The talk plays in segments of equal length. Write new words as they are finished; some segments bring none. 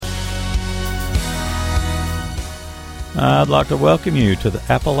I'd like to welcome you to the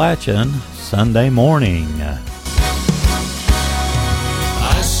Appalachian Sunday Morning.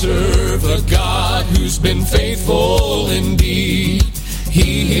 I serve a God who's been faithful indeed.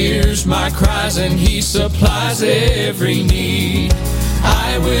 He hears my cries and He supplies every need.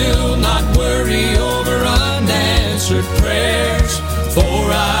 I will not worry over unanswered prayers, for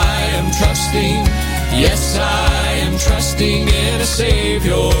I am trusting, yes, I am trusting in a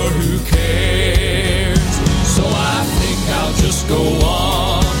Savior who cares. So I think I'll just go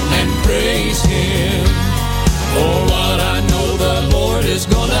on and praise Him for what I know the Lord is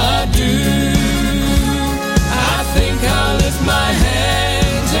gonna do. I think I'll lift my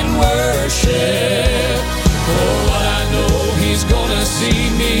hands and worship for what I know He's gonna see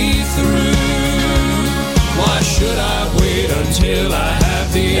me through. Why should I wait until I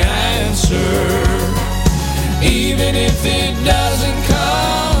have the answer? Even if it doesn't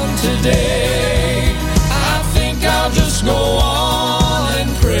come today, I think I'll just go on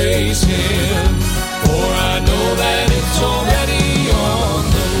and praise Him, for I know that it's already on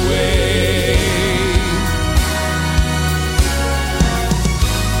the way.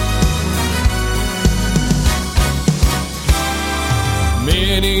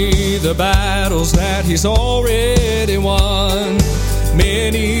 Many the battles that He's already won,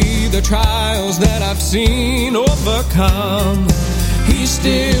 many the trials that I've seen overcome. He's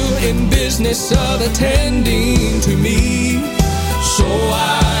still in business of attending to me, so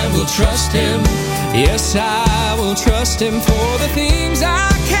I will trust Him. Yes, I will trust Him for the things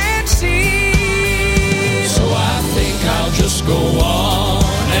I can't see. So I think I'll just go on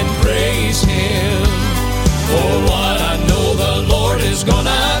and praise Him for what I know the Lord is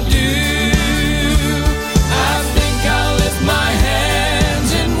gonna do. I think I'll lift my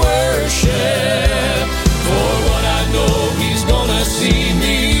hands in worship for what I know He's gonna see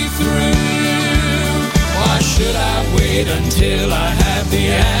me through. Why should I wait until I have the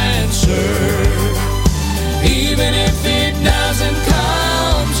answer? Even if it doesn't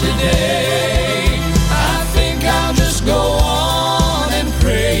come today, I think I'll just go on and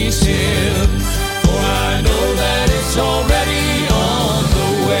praise Him, for I know that it's already on the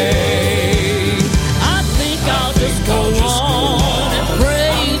way. I think I'll just go on and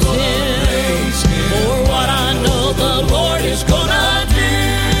praise Him for what I know the Lord is gonna do.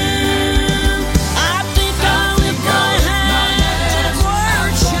 I think I'll lift my hands and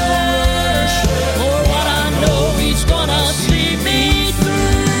worship for what I know He's gonna see me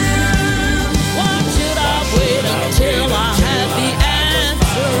through. Why should I wait until I have the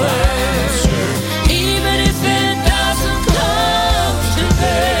answer? Even if it doesn't come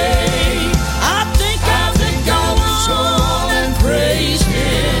today, I think I'll go on and praise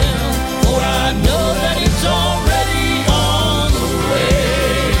Him, for I know that it's already on the way.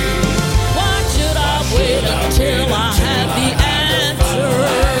 Why should I wait until I have the answer?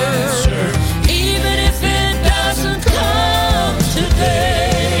 Even if it doesn't come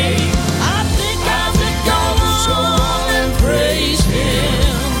today, I think I'll go on and praise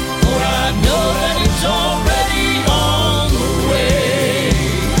Him, for I know that it's already on the way.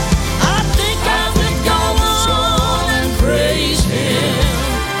 I think I'll go on and praise Him,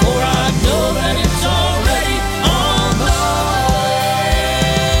 for I know that it's already on the way.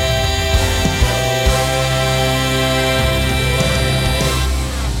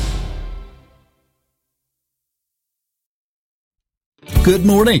 Good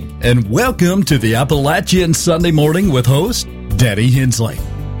morning, and welcome to the Appalachian Sunday Morning with host Daddy Hensley.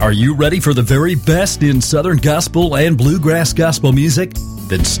 Are you ready for the very best in Southern gospel and bluegrass gospel music?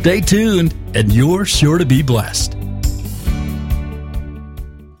 Then stay tuned, and you're sure to be blessed.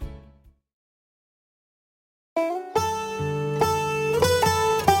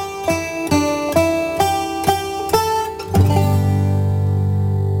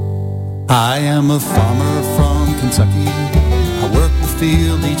 I am a farmer from Kentucky. I work the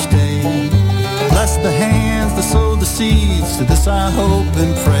field each day. Bless the hands that sow the seeds. To this I hope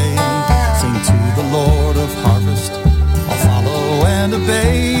and pray. Sing to the Lord of harvest. I'll follow and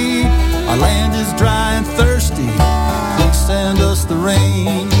obey. Our land is dry and thirsty. Please send us the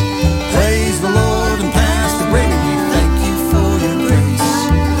rain. Praise the Lord and pass the gravy. Thank you for your grace.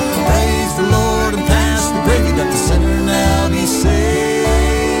 Praise the Lord and pass the gravy. Let the sinner now be saved.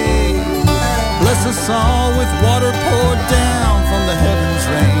 Bless us all with water poured down from the heavens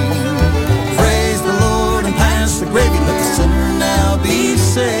rain. Praise the Lord and pass the gravy. Let the sinner now be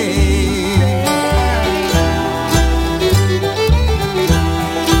saved.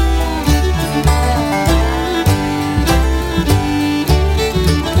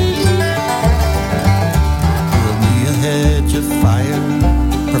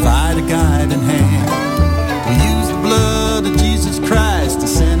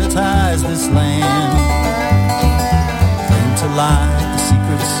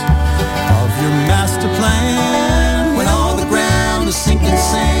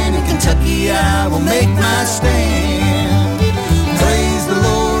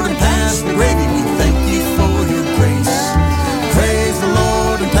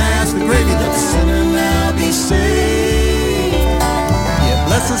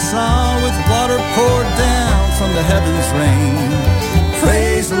 bless us all with water poured down from the heavens rain.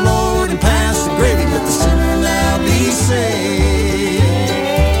 Praise the Lord and pass the gravy, let the sinner now be saved.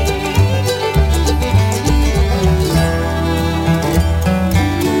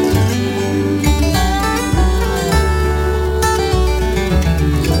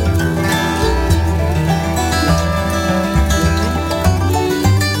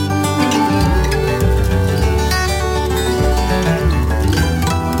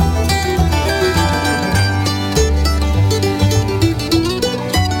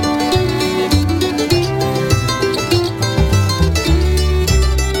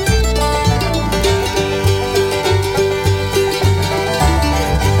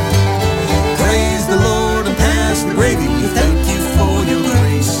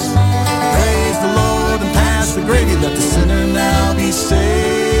 Let the sinner now be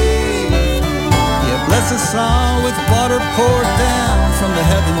saved. Yeah, bless us all with water poured down from the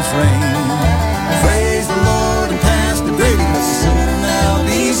heavens rain. Praise the Lord and pass the gravy. Let the sinner now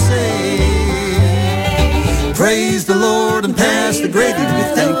be saved. Praise the Lord and pass the gravy. We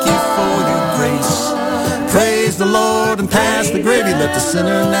thank you for your grace. Praise the Lord and pass the gravy. Let the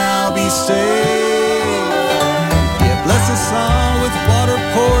sinner now be saved. Yeah, bless us all with water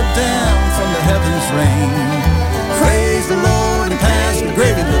poured down from the heavens rain. Praise the Lord and pass the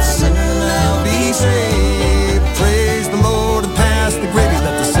gravy, let the sinner now be saved. Praise the Lord and pass the gravy,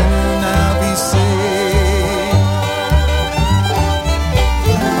 let the sinner now be saved.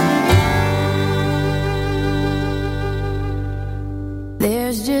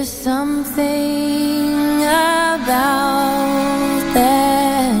 There's just something about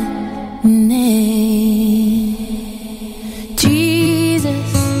that name, Jesus.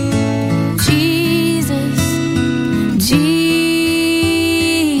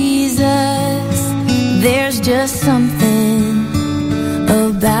 There's just something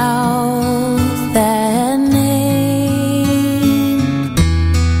about that name.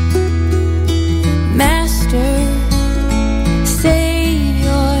 Master,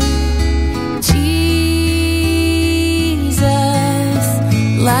 Savior, Jesus,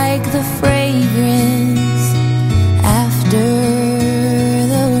 like the fragrance after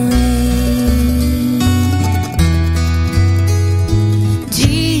the rain.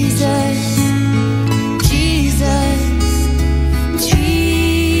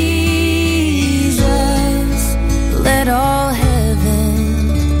 Jesus, let all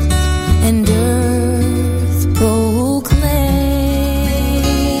heaven and earth proclaim.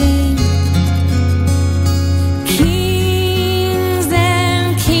 Kings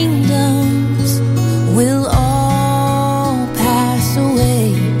and kingdoms will all pass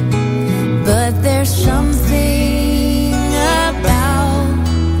away, but there's something about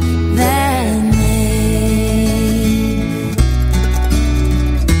that name.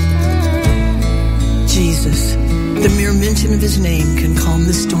 Jesus. The mere mention of his name can calm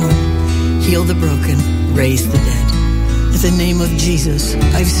the storm, heal the broken, raise the dead. At the name of Jesus,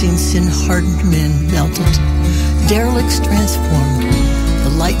 I've seen sin-hardened men melted, derelicts transformed,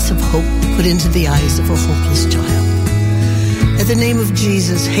 the lights of hope put into the eyes of a hopeless child. At the name of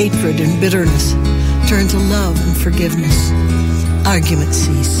Jesus, hatred and bitterness turn to love and forgiveness. Arguments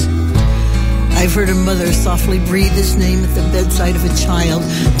cease. I've heard a mother softly breathe his name at the bedside of a child,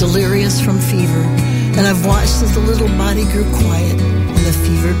 delirious from fever. And I've watched as the little body grew quiet and the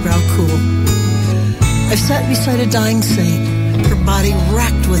fevered brow cool. I've sat beside a dying saint, her body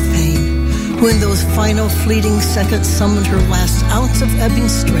racked with pain, who in those final fleeting seconds summoned her last ounce of ebbing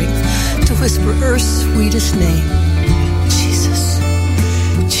strength to whisper Earth's sweetest name, Jesus,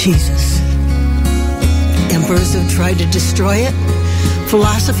 Jesus. Emperors have tried to destroy it.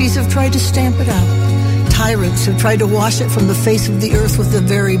 Philosophies have tried to stamp it out. Tyrants have tried to wash it from the face of the earth with the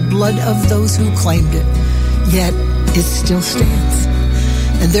very blood of those who claimed it. Yet it still stands.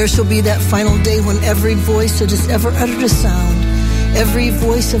 And there shall be that final day when every voice that has ever uttered a sound, every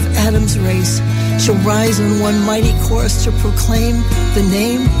voice of Adam's race, shall rise in one mighty chorus to proclaim the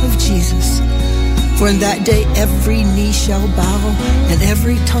name of Jesus. For in that day every knee shall bow and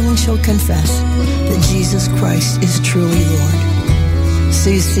every tongue shall confess that Jesus Christ is truly Lord. So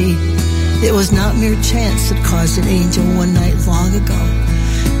you see, it was not mere chance that caused an angel one night long ago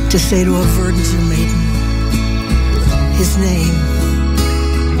to say to a virgin maiden, his name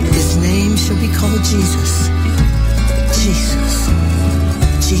shall be called Jesus. Jesus.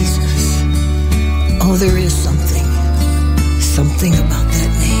 Jesus. Oh, there is something about that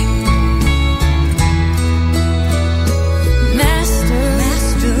name. Master,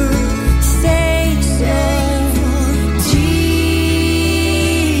 Savior,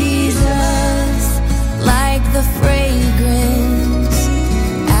 Jesus, like the fragrance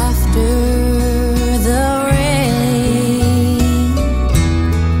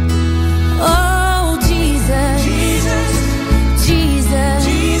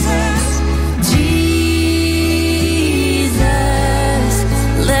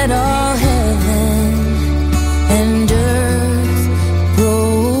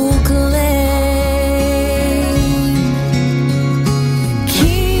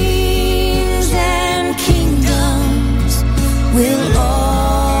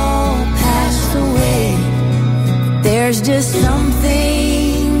just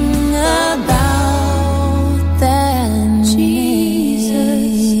something about that Jesus,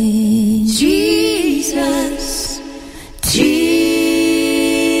 Jesus, Jesus.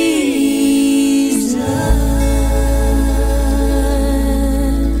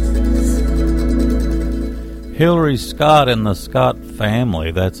 Hillary Scott and the Scott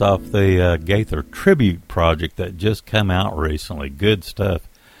Family. That's off the Gaither Tribute project that just came out recently. Good stuff.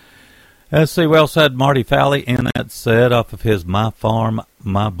 Let's see, we also had Marty Fowley in that set off of his My Farm,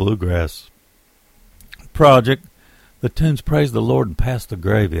 My Bluegrass project. The tune's Praise the Lord and Pass the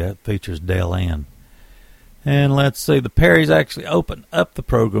Gravy. That features Dale Ann. And let's see, the Perrys actually opened up the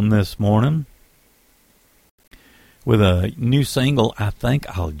program this morning with a new single, I Think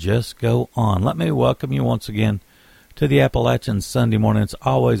I'll Just Go On. Let me welcome you once again to the Appalachian Sunday morning. It's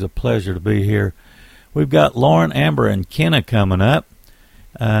always a pleasure to be here. We've got Lauren, Amber, and Kenna coming up.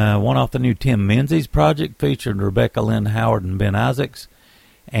 One off the new Tim Menzies project featured Rebecca Lynn Howard and Ben Isaacs.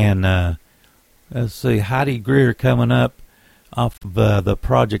 And let's see, Heidi Greer coming up off of the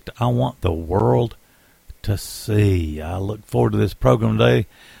project I Want the World to See. I look forward to this program today.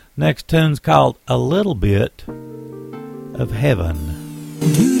 Next tune's called A Little Bit of Heaven.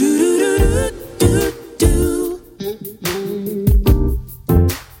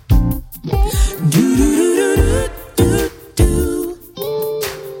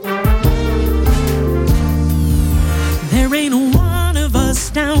 There ain't one of us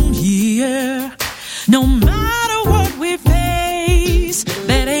down here, no matter what we face,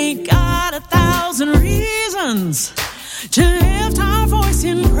 that ain't got 1,000 reasons to lift our voice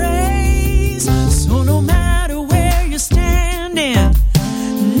in praise. So no matter where you're standing,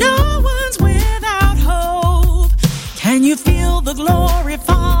 no one's without hope. Can you feel the glory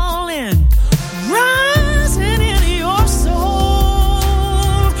falling, rising in your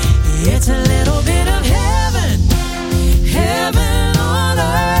soul? It's a little bit of heaven, heaven on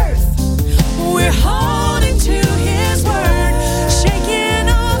earth. We're holding to His word, shaking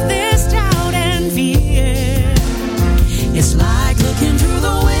off this doubt and fear. It's like looking through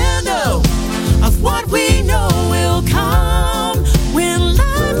the window of what we know will come when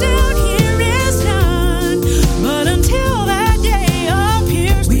life down here is done. But until that day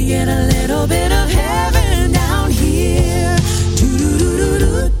appears, we get a little bit of heaven down here.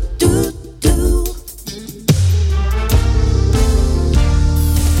 Do-do-do-do-do-do.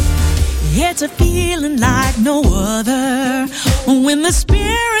 It's a feeling like no other when the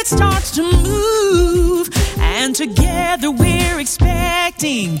Spirit starts to move, and together we're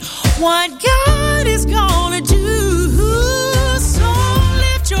expecting what God is gonna do. So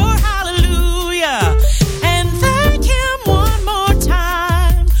lift your hallelujah and thank Him one more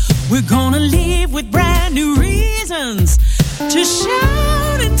time. We're gonna leave with brand new reasons to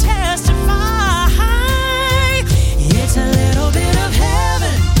shout and testify. It's a little bit of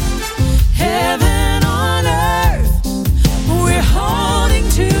heaven, heaven on earth. We're holding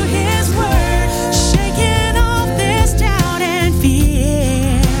to His word, shaking off this doubt and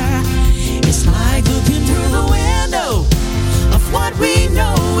fear. It's like looking through the window of what we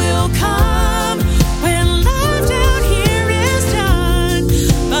know will come when life down here is done.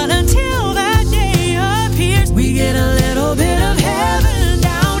 But until that day appears, we get a little bit of heaven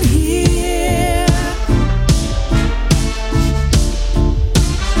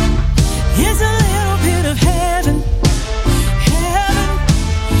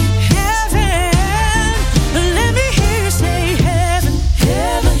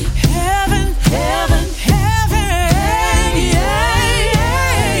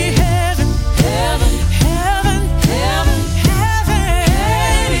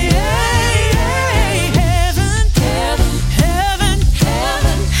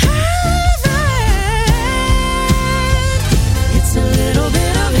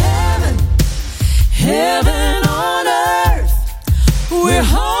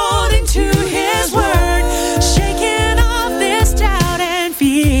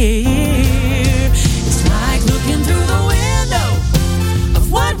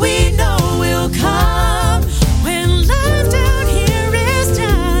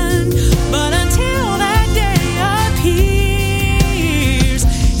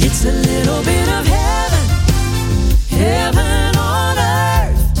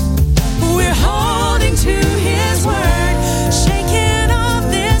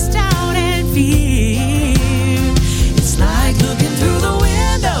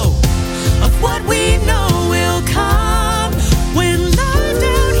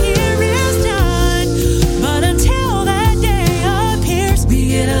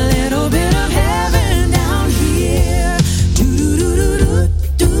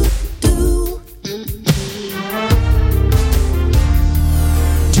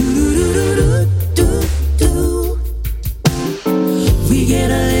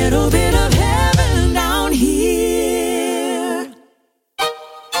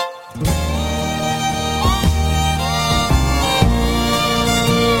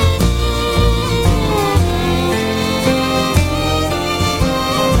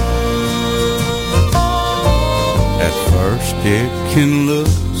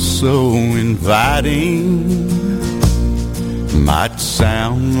looks so inviting might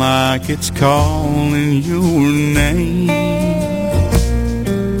sound like it's calling your name.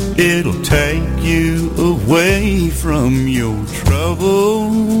 It'll take you away from your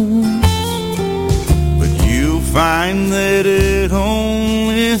troubles, but you'll find that it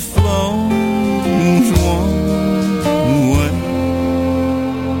only flows one way.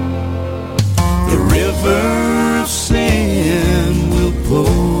 The river of sin will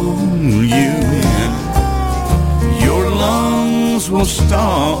pull you in. Your lungs will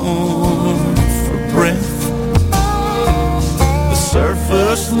starve for breath. The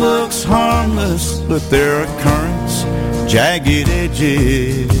surface looks harmless, but there are currents, jagged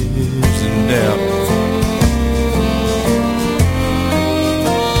edges, and depth.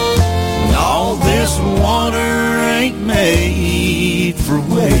 And all this water ain't made for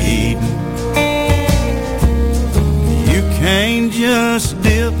wading. You can't just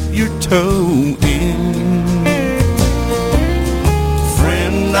dip your toe in.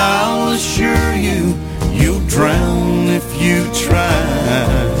 Friend, I'll assure you, you'll drown if you try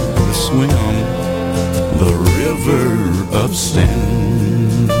to swim the river of sin.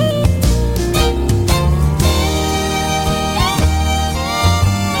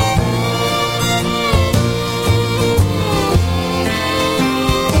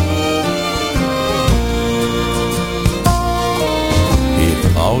 He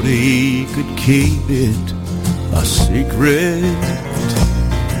thought he could keep it a secret.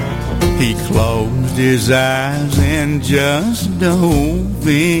 He closed his eyes and just dove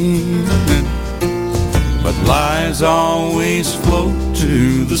in. But lies always float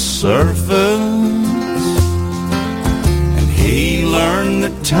to the surface, and he learned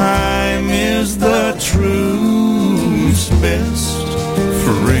that time is the truth's best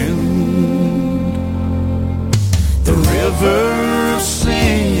friend. The river of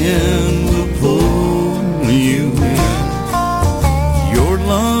sin will pull you in. Your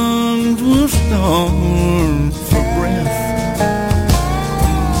lungs will starve for breath.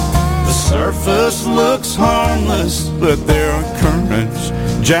 The surface looks harmless, but there are currents,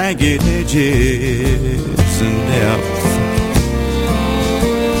 jagged edges, and depth.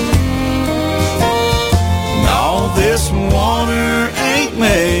 And all this water ain't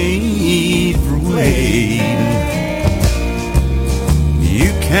made for wading.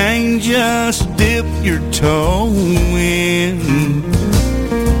 You can't just dip your toe in.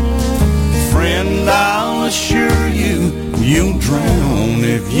 Friend, I'll assure you, you'll drown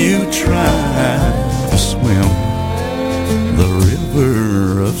if you try to swim the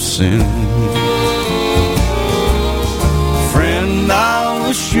river of sin. Friend, I'll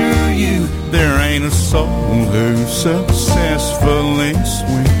assure you, there ain't a soul who successfully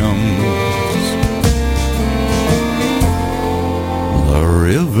swims the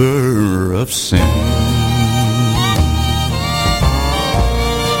river of sin.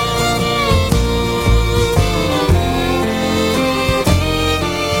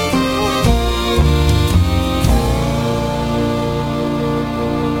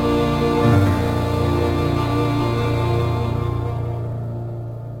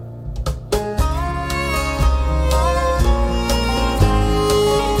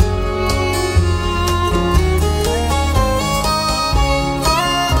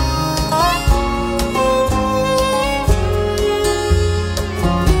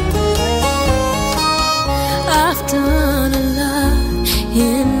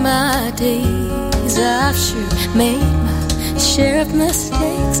 I've sure made my share of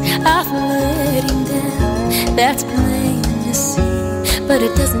mistakes. I've let him down, that's plain to see. But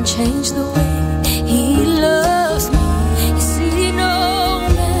it doesn't change the way he loves me. You see, no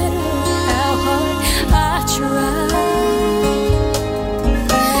matter how hard I try,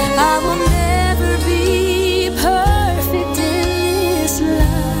 I will never be perfect in this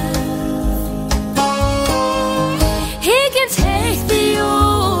life. He can take the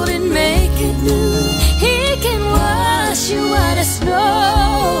old and make it new. He can wash you white as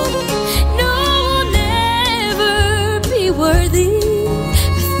snow. No, we'll never be worthy,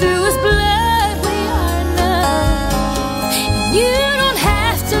 but through his blood we are now.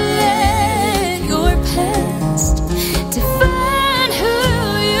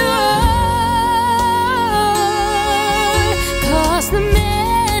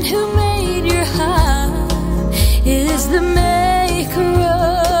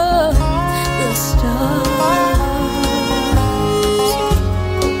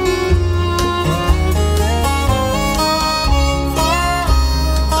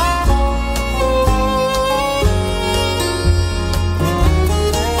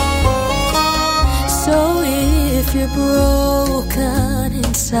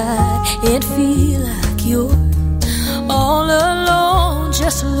 inside and feel like you're all alone,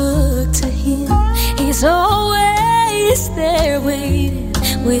 just look to him. He's always there waiting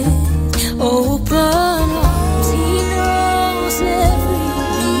with open arms. He knows every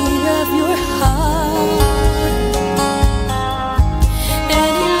beat of your heart,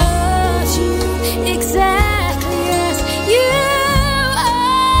 and he loves you exactly as you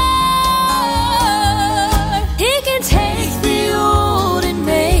are. He can take the old and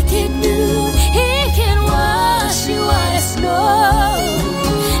make it new. He can wash you white as snow.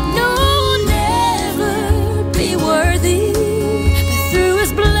 No one will never be worthy, but through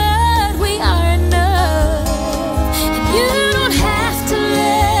his blood we are enough. And you don't have to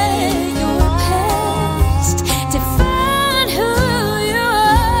let your past define who you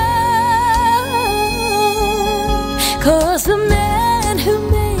are, 'cause the man who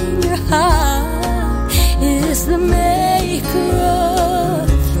made your heart is the maker of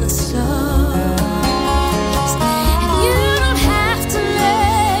the stars. And you don't have to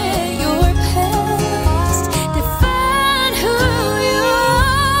let your past define who you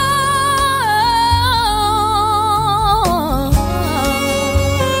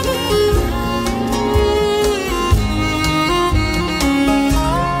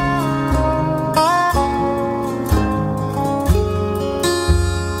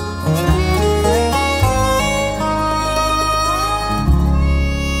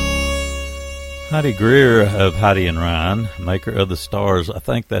Heidi Greer of Heidi and Ryan, maker of the stars. I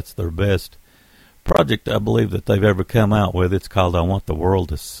think that's their best project, I believe, that they've ever come out with. It's called I Want the World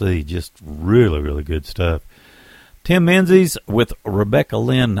to See. Just really, really good stuff. Tim Menzies with Rebecca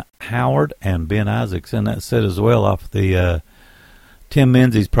Lynn Howard and Ben Isaacs in that set as well, off the Tim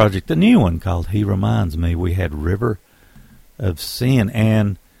Menzies project, the new one called He Reminds Me. We had River of Sin,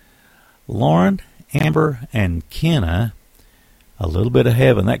 and Lauren, Amber, and Kenna, A Little Bit of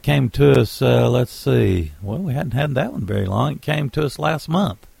Heaven. That came to us, let's see, well, we hadn't had that one very long. It came to us last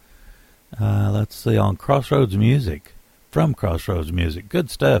month. Let's see, on Crossroads Music, from Crossroads Music.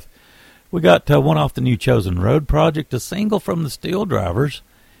 Good stuff. We got one off the new Chosen Road project, a single from the Steel Drivers,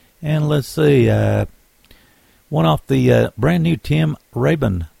 and let's see, one off the brand new Tim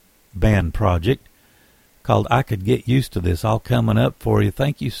Rabin Band project called I Could Get Used to This, all coming up for you.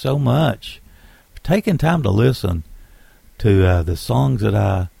 Thank you so much for taking time to listen to the songs that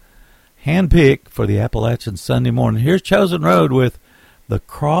I handpicked for the Appalachian Sunday morning. Here's Chosen Road with The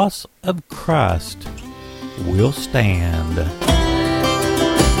Cross of Christ Will Stand.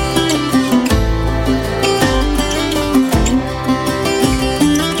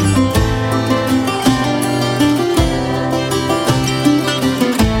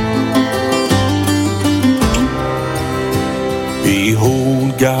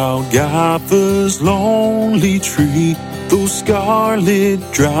 Behold Golgotha's lonely tree, those scarlet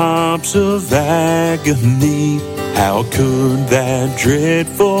drops of agony. How could that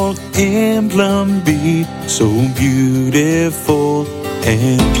dreadful emblem be so beautiful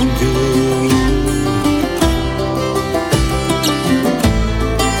and good?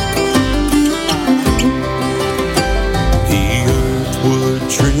 The earth would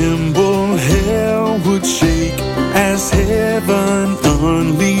tremble, hell would shake, as heaven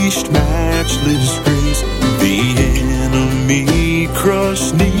unleashed matchless grace. The enemy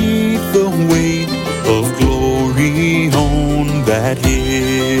crushed neath the weight of glory on that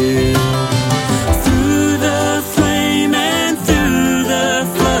hill. Through the flame and through the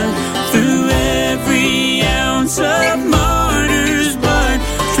flood, through every ounce of martyr's blood,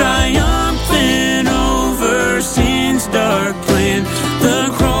 triumphant over sin's dark plan, the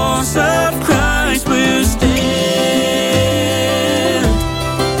cross of Christ will stand.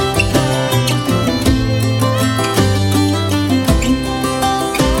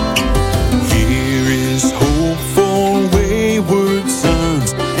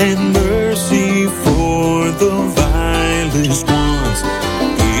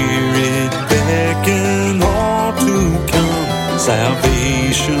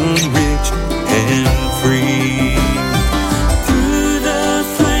 Salvation rich and free. Through the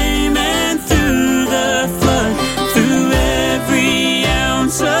flame and through the flood, through every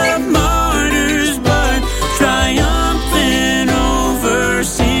ounce of martyr's blood, triumphant over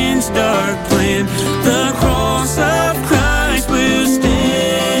sin's dark plan, the cross of Christ will stand.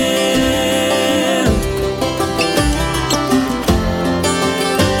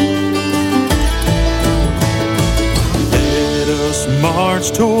 Let us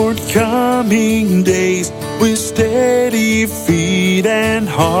march toward coming days with steady feet and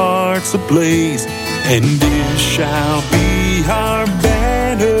hearts ablaze, and it shall be our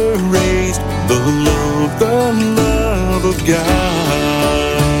banner raised, the love of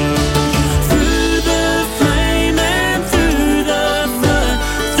God.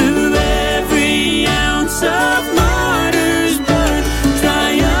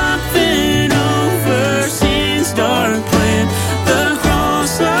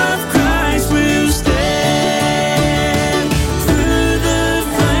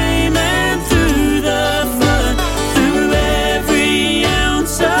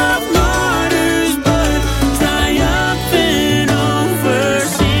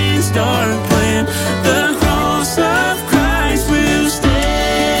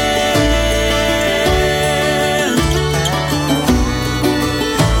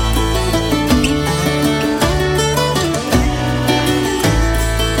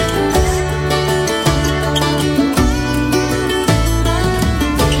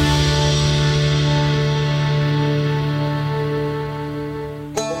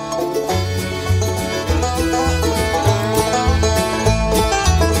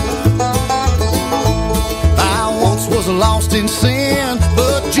 lost in sin,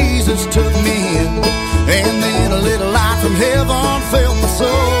 but Jesus took me in. And then a little light from heaven filled my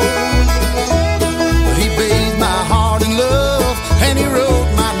soul. He bathed my heart in love, and he wrote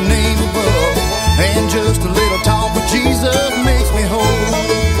my name above. And just a little talk with Jesus makes me whole.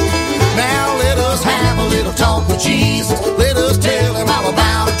 Now let us have a little talk with Jesus. Let us tell him all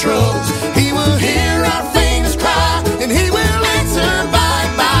about our troubles. He will hear our faintest cry, and he will answer by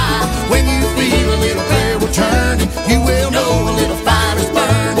and by. When you feel a little prayer will turn, you will know a little fire is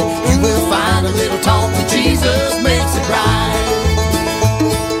burning. You will find a little talk with Jesus makes it right.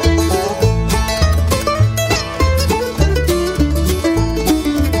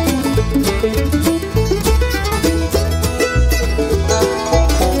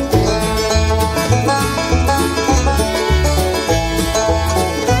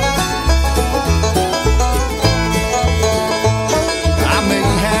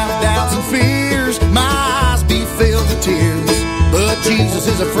 Jesus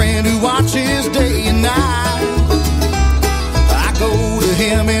is a friend who watches day and night. I go to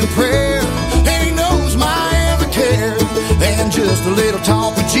him in prayer, and he knows my every care. And just a little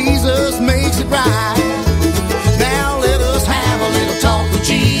talk with Jesus makes it right. Now let us have a little talk with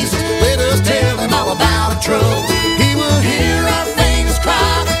Jesus. Let us tell him all about our trouble. He will hear our faintest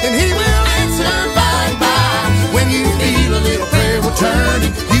cry, and he will answer by and by. When you feel a little prayer will turn,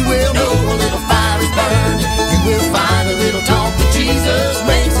 you will know a little fire is burning. You will find a little talk with Jesus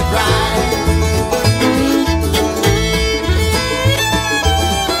makes it right.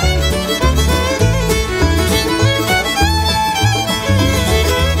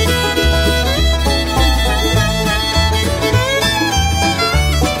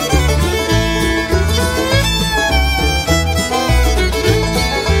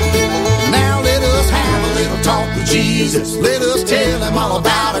 Now let us have a little talk with Jesus. Let us tell him all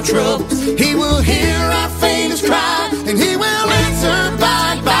about our troubles. He will hear our faintest cry, and he will answer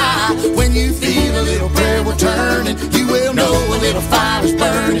by and by. When you feel a little prayer will turn, and you will know a little fire is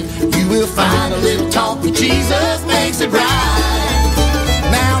burning. You will find a little talk with Jesus makes it right.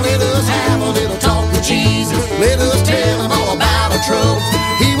 Now let us have a little talk with Jesus. Let us tell him all about our troubles.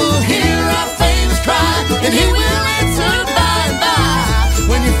 He will hear our faintest cry, and he will answer by and by.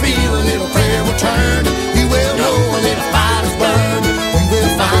 When you feel a little prayer will turn, you will know a little fire is burning. You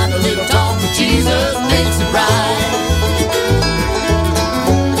will find a little talk with Jesus makes it right.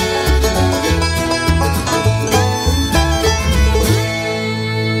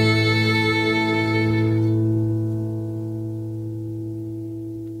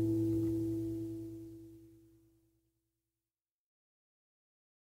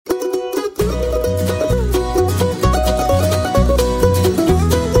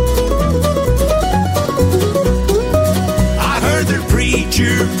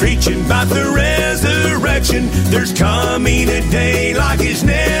 Preaching about the resurrection. There's coming a day like it's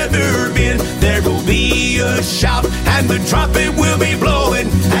never been. There will be a shout and the trumpet will be blowing,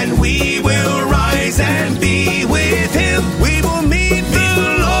 and we will rise and be with him. We will meet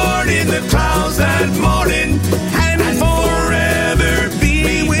the Lord in the clouds that morning, and forever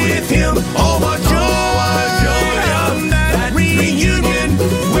be with him. Oh, what joy of that reunion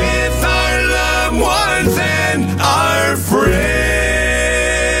with our loved ones and our friends.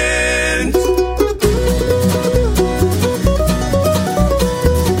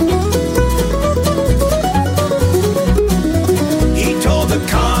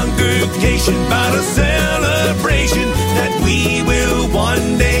 About a celebration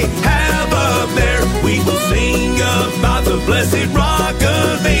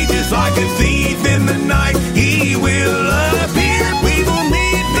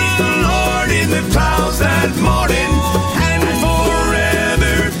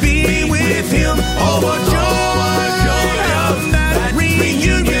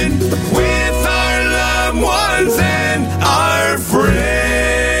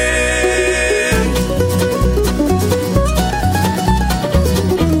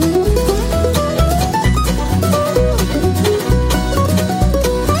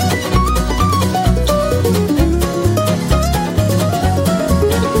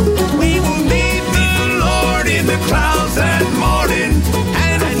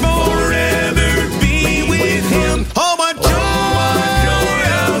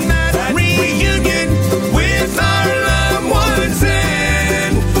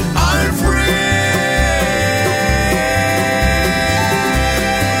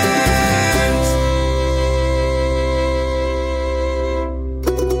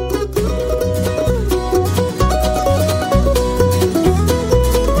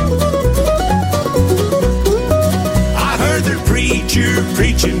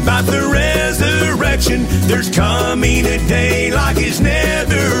preaching about the resurrection. There's coming a day like it's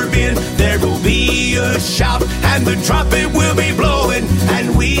never been. There will be a shout and the trumpet will be blowing,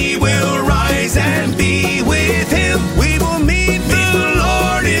 and we will rise and be with him. We will meet the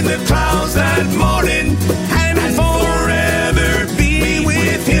Lord in the clouds that morning, and forever be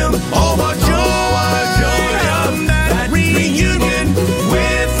with him. Oh, what joy of that reunion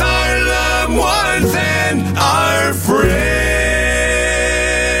with our loved ones and our friends.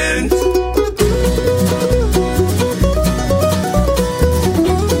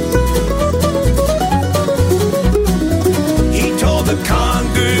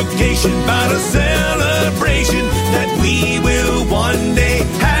 About a celebration that we will one day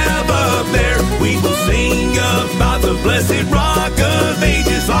have up there. We will sing about the blessed rock of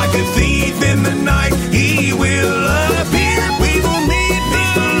ages. Like a thief in the night, he will appear. We will meet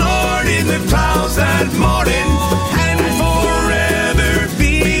the Lord in the clouds that morning, and forever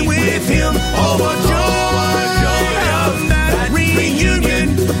be with him. Oh, what joy of that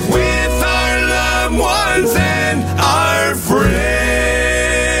reunion with our loved ones and our friends.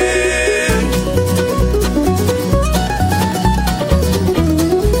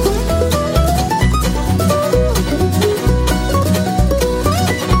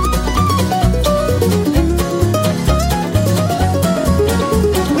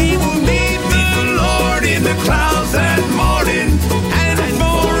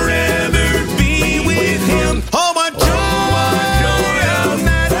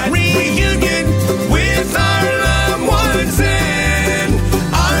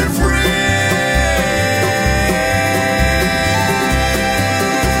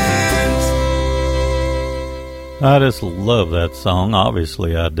 I just love that song.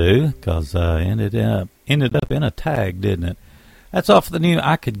 Obviously I do, because ended up in a tag, didn't it? That's off the new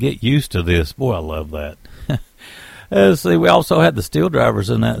I Could Get Used to This. Boy, I love that. See, we also had the Steel Drivers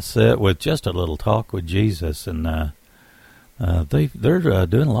in that set with Just a Little Talk with Jesus, and they're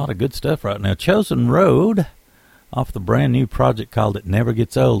doing a lot of good stuff right now. Chosen Road, off the brand new project called It Never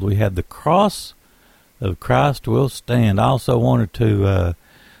Gets Old. We had The Cross of Christ Will Stand. I also wanted to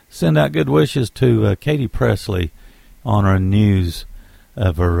send out good wishes to Katie Presley on her news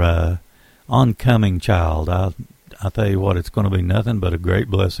of her oncoming child. I'll tell you what, it's going to be nothing but a great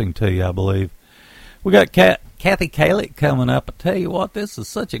blessing to you, I believe. We got Kathy Kalick coming up. I tell you what, this is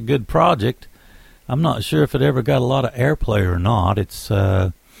such a good project. I'm not sure if it ever got a lot of airplay or not. It's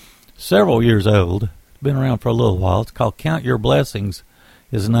several years old. It's been around for a little while. It's called Count Your Blessings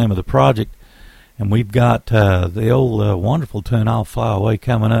is the name of the project. And we've got the old wonderful tune, I'll Fly Away,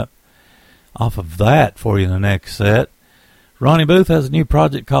 coming up off of that for you in the next set. Ronnie Booth has a new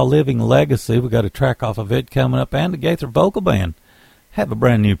project called Living Legacy. We've got a track off of it coming up. And the Gaither Vocal Band have a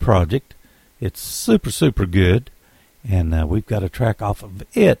brand new project. It's super, super good. And we've got a track off of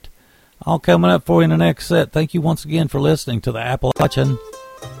it all coming up for you in the next set. Thank you once again for listening to the Appalachian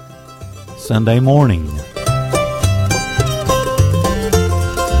Sunday Morning.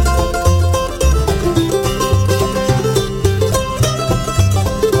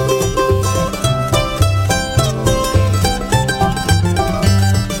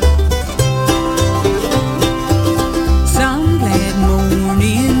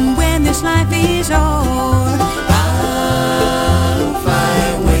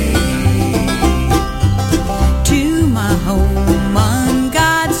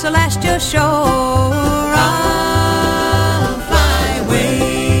 Shore.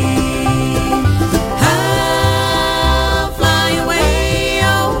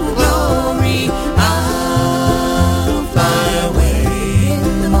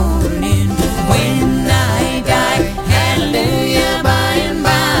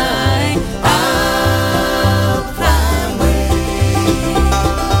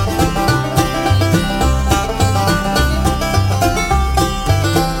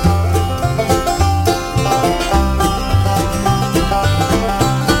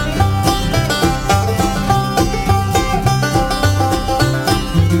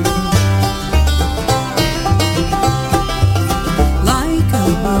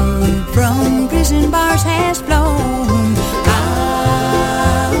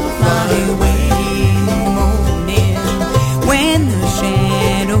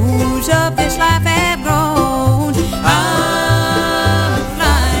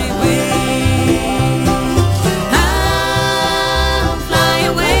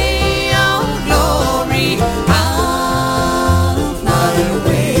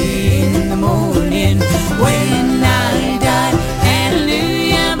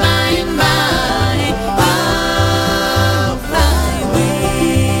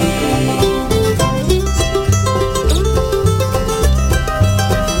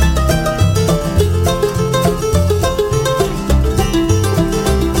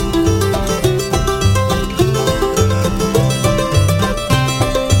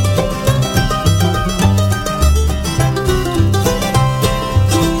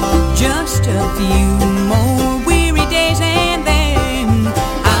 a few more weary days and then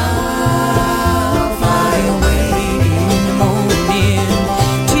I'll fly away in the morning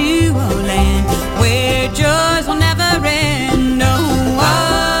to a land where joys will never end. No,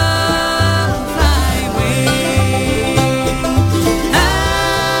 I'll fly away.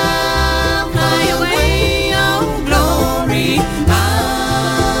 I'll fly away, oh glory.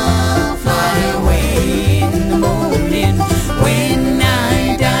 I'll fly away in the morning when I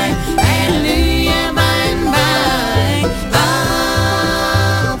die. Hallelujah, by and by,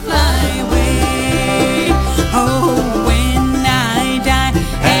 I'll fly away. Oh, when I die,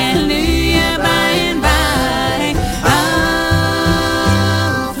 hallelujah, by and by,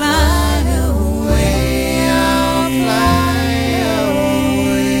 I'll fly away. I'll fly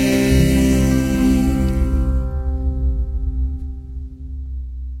away.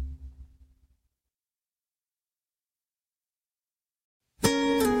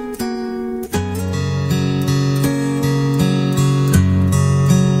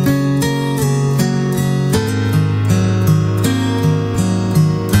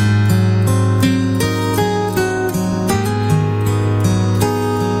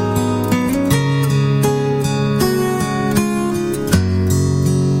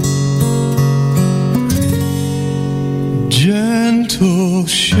 Gentle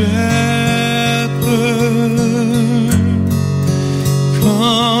shepherd,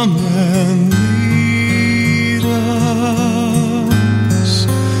 come and lead us,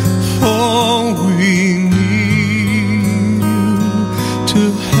 for we need you to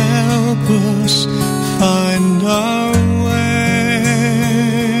help us find our way.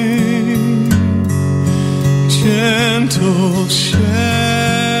 Gentle shepherd,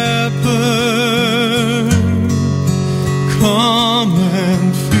 come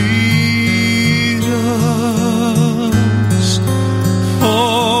and feed us,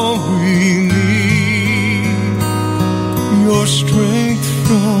 for we need your strength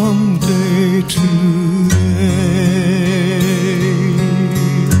from day to day.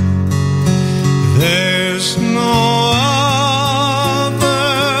 There's no other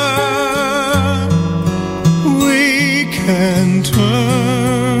we can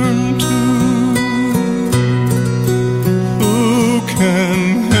turn to who can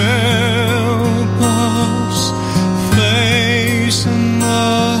help us face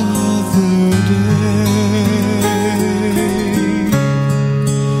another day.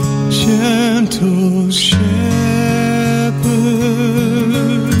 Gentle shepherd,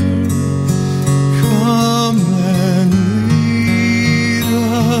 come and lead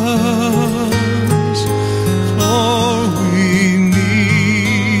us, for we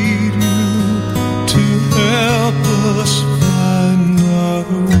need you to help us find our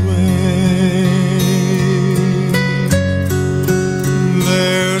way.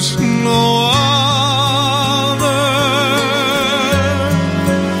 There's no other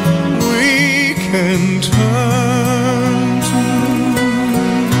we can turn to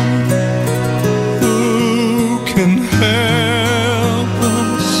who can help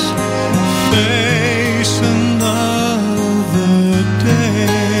us face another day.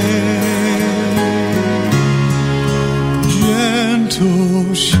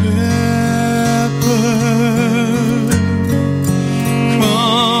 Gentle shepherd,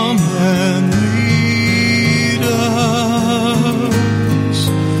 come and lead us,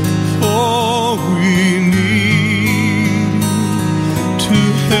 for we need you to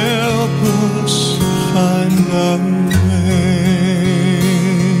help us find our way.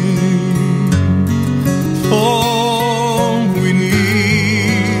 For we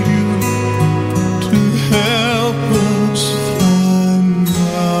need you to help us find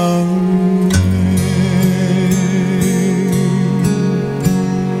our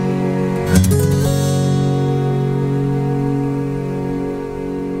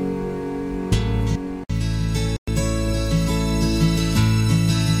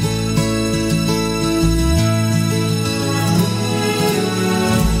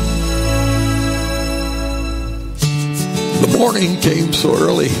The morning came so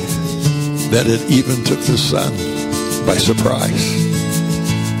early that it even took the sun by surprise.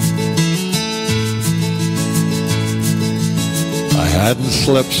 I hadn't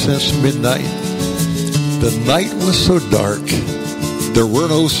slept since midnight. The night was so dark, there were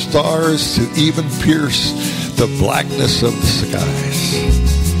no stars to even pierce the blackness of the skies.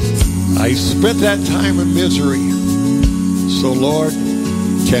 I spent that time in misery. So Lord,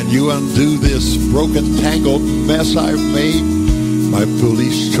 can you undo this broken, tangled mess I've made? My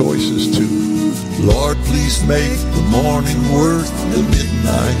foolish choices too. Lord, please make the morning worth the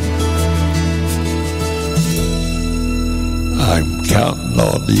midnight. I'm counting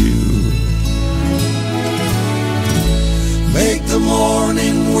on you.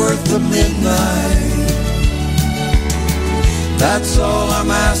 worth the midnight. That's all I'm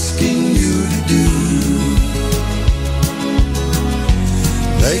asking you to do.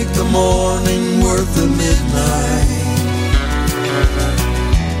 Make the morning worth the midnight.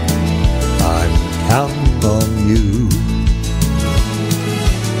 I'm counting on you.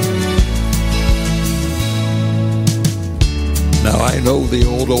 Now I know the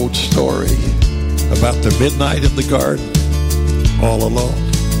old story about the midnight in the garden, all alone.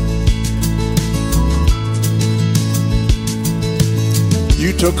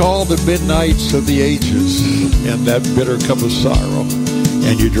 You took all the midnights of the ages and that bitter cup of sorrow,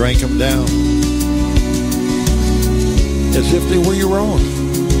 and you drank them down as if they were your own.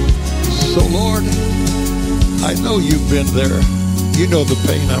 So Lord, I know you've been there. You know the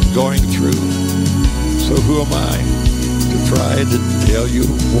pain I'm going through. So who am I to try to tell you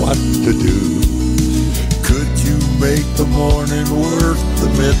what to do? Could you make the morning worth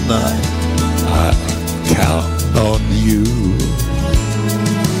the midnight? I count on you.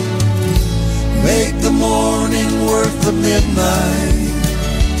 Make the morning worth the midnight.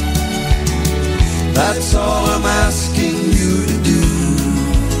 That's all I'm asking you to do.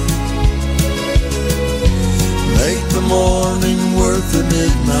 Make the morning worth the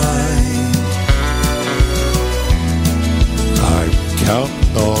midnight. I'm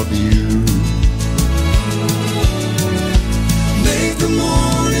counting on you. Make the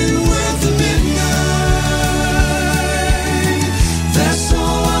morning worth the midnight. That's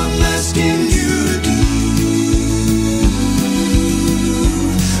all I'm asking you to do.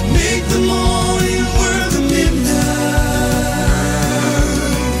 Make the morning worth the midnight.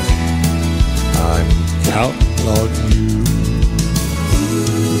 I'm counting on you.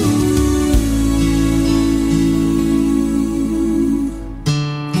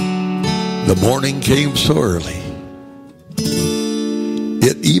 The morning came so early,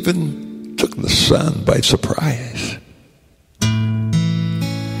 it even took the sun by surprise.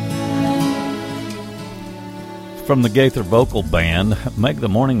 From the Gaither Vocal Band, Make the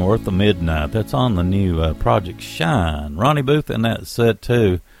Morning Worth the Midnight. That's on the new Project Shine. Ronnie Booth in that set,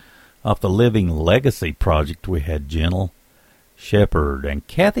 too. Off the Living Legacy project, we had Gentle Shepherd. And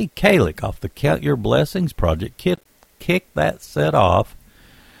Kathy Kalick off the Count Your Blessings project kicked that set off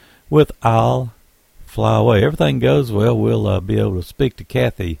with I'll Fly Away. Everything goes well, we'll be able to speak to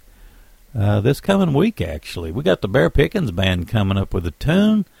Kathy this coming week, actually. We got the Bear Pickens Band coming up with a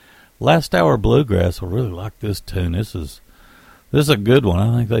tune. Last Hour Bluegrass. I really like this tune. This is a good one.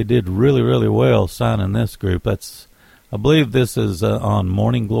 I think they did really, really well signing this group. I believe this is on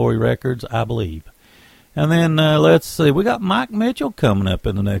Morning Glory Records, I believe. And then let's see. We got Mike Mitchell coming up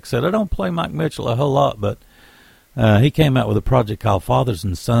in the next set. I don't play Mike Mitchell a whole lot, but he came out with a project called Fathers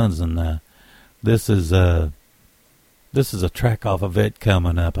and Sons, and this is a track off of it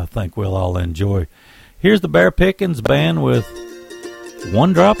coming up. I think we'll all enjoy. Here's the Bear Pickens Band with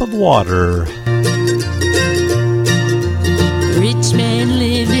One Drop of Water. Rich man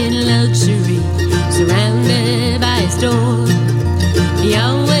lived in luxury, surrounded by his door. He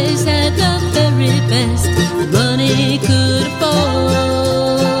always had the very best money could afford.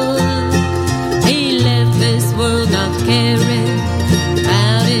 He left this world not caring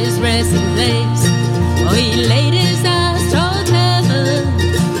about his resting place. Oh, he laid his eyes toward heaven,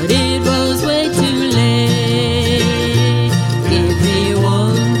 but it was way too late. Give me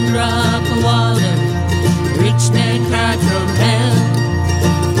one drop of water, rich man cried from hell.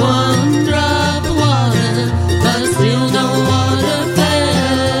 One drop of water, but still no water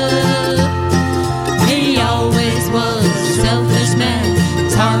fell. He always was a selfish man,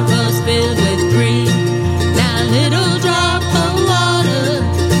 his heart was filled with greed. Now little drop of water,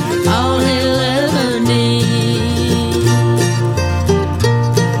 all he'll ever need.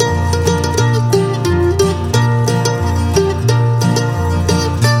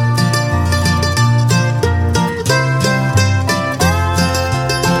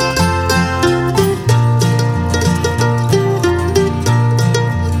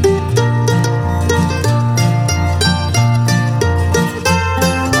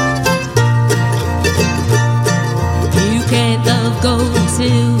 You can't love gold and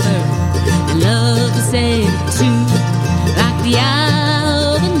silver and love the same too. Like the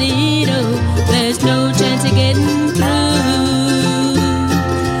eye of a needle, there's no chance of getting through.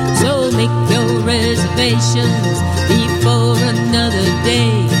 So make your reservations before another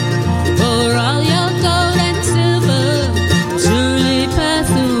day, for all your gold and silver will surely pass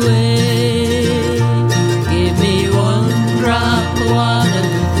away. Give me one drop of water,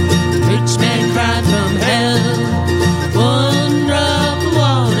 rich man cried from hell. One drop of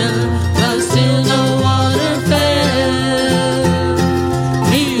water,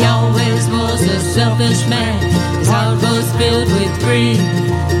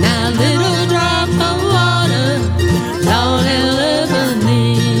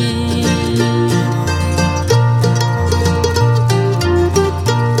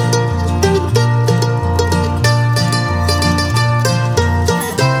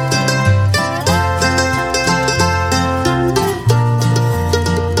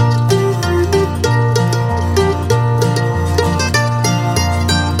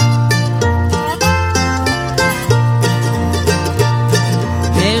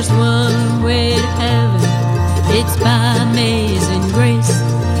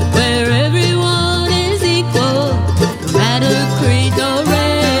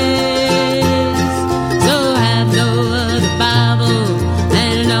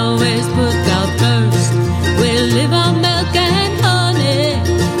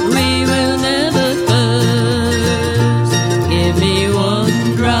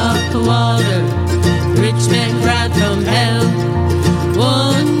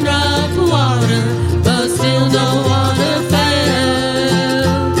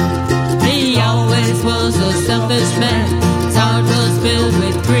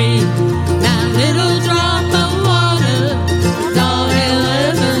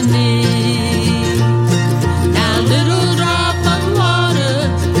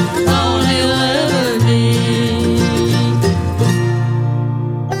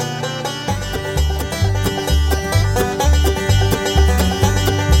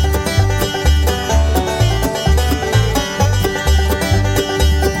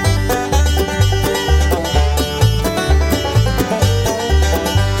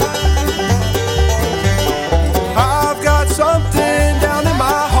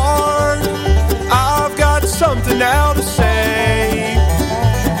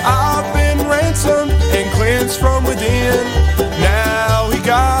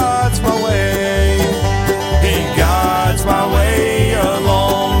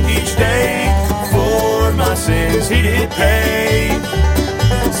 did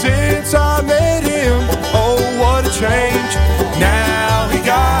pay. Since I met him, oh, what a change. Now he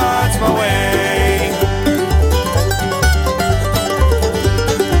guides my way.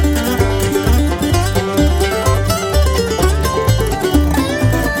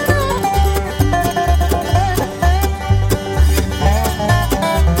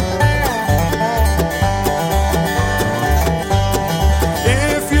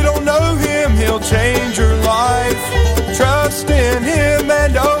 Change your life, trust in him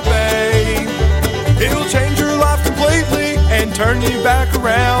and obey. He'll change your life completely and turn you back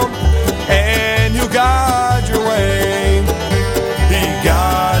around, and he'll guide your way. He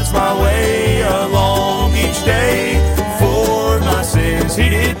guides my way along each day. For my sins he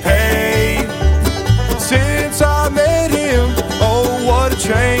did pay. Since I met him, oh, what a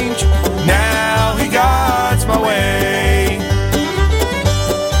change. Now he guides my way.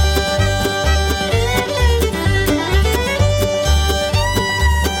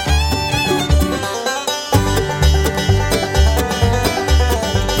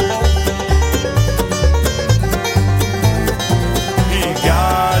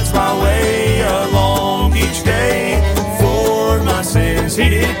 He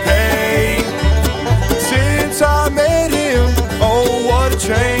did pay. Since I met him, oh, what a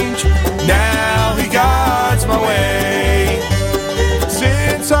change. Now he guides my way.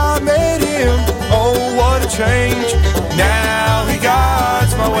 Since I met him, oh, what a change. Now he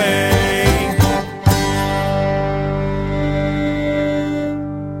guides my way.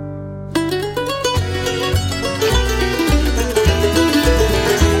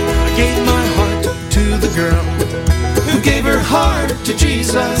 I gave my heart to the girl who gave her heart to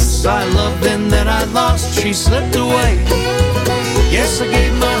Jesus. I loved and then I lost, she slipped away. Yes, I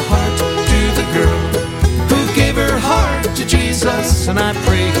gave my heart to the girl who gave her heart to Jesus, and I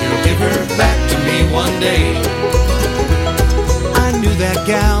pray he'll give her back to me one day. I knew that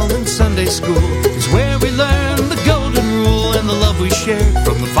gal in Sunday school is where we learned the golden rule and the love we shared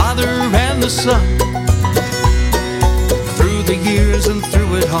from the Father and the Son. Through the years and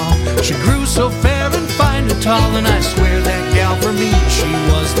through it all, she grew so fair and fine and tall, and I swear that gal for me, she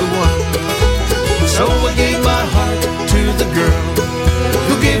was the one. So I gave my heart to the girl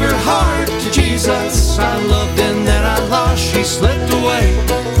who gave her heart to Jesus. I loved and then I lost, she slipped away.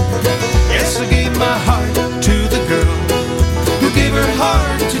 Yes, I gave my heart to the girl who gave her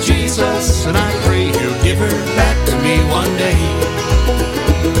heart to Jesus, and I pray he'll give her back to me one day.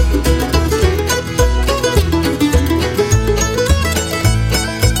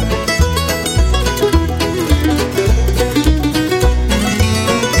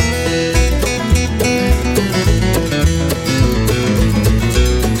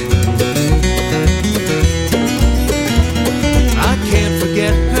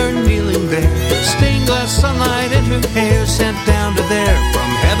 Sunlight in her hair sent down to there from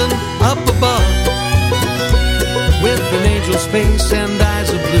heaven up above. With an angel's face and eyes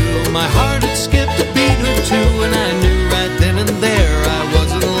of blue, my heart had skipped a beat or two, and I knew right then and there I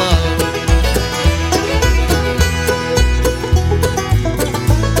was in love.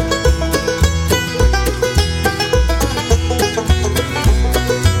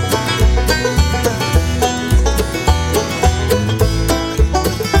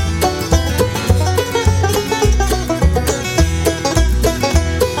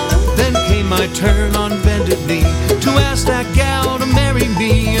 Turn on bended knee to ask that gal to marry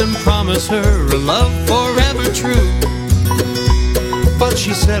me and promise her a love forever true. But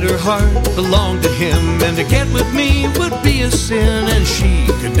she said her heart belonged to him, and to get with me would be a sin, and she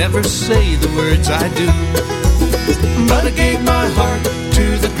could never say the words I do. But I gave my heart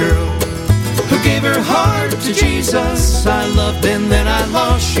to the girl who gave her heart to Jesus. I loved and then I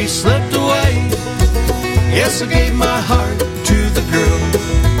lost, she slipped away. Yes, I gave my heart to the girl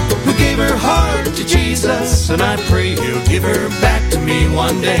who gave her heart to Jesus, and I pray he'll give her back to me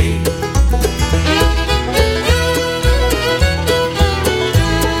one day.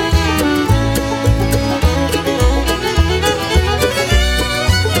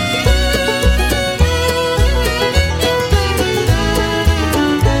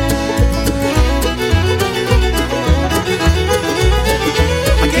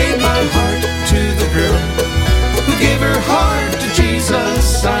 I gave my heart to the girl who gave her heart to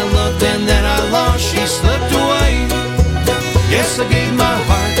Jesus. I loved and then I lost, she slipped away. Yes, I gave my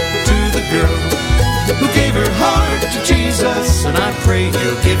heart to the girl who gave her heart to Jesus, and I pray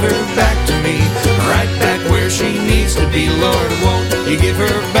he'll give her back to me, right back where she needs to be. Lord, won't you give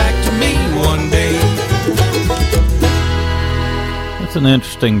her back to me one day? That's an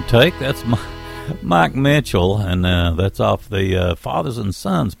interesting take. That's Mike Mitchell, and that's off the Fathers and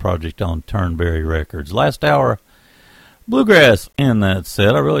Sons project on Turnberry Records. Last hour, bluegrass in that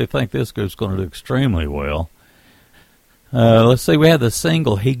set. I really think this group's going to do extremely well. Let's see, we had the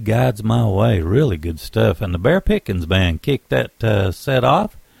single He Guides My Way. Really good stuff. And the Bear Pickens Band kicked that set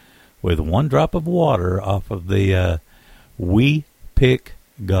off with One Drop of Water off of the We Pick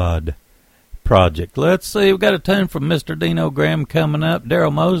God project. Let's see, we've got a tune from Mr. Dino Graham coming up,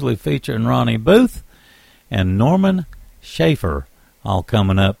 Daryl Mosley featuring Ronnie Booth, and Norman Schaefer all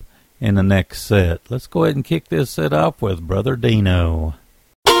coming up in the next set. Let's go ahead and kick this set off with Brother Dino.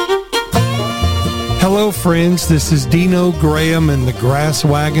 Hello, friends. This is Dino Graham and the Grass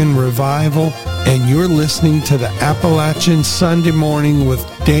Wagon Revival, and you're listening to the Appalachian Sunday Morning with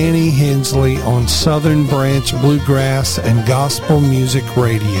Danny Hensley on Southern Branch Bluegrass and Gospel Music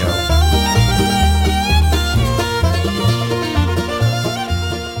Radio.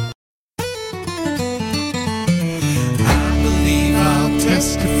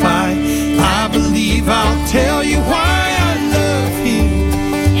 I believe I'll tell you why I love him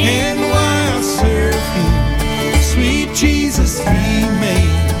and why I serve him. Sweet Jesus, he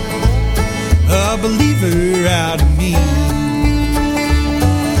made a believer out of me.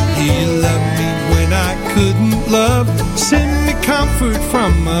 He loved me when I couldn't love, sent me comfort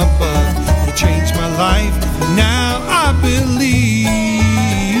from above. He changed my life, now I believe.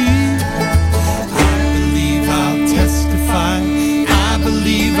 I believe I'll testify. I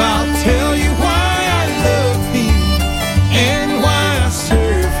believe I'll tell you why I love him and why I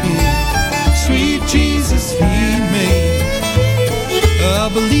serve him. Sweet Jesus, he made a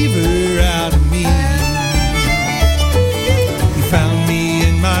believer out of me. He found me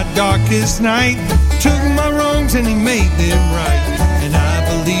in my darkest night, took my wrongs and he made them right. And I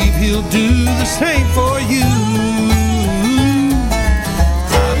believe he'll do the same for you.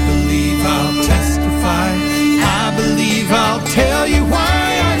 I believe I'll testify. I believe I'll tell you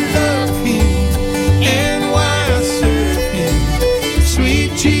why I love him and why I serve him.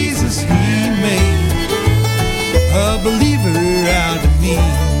 Sweet Jesus, he made a believer out of me.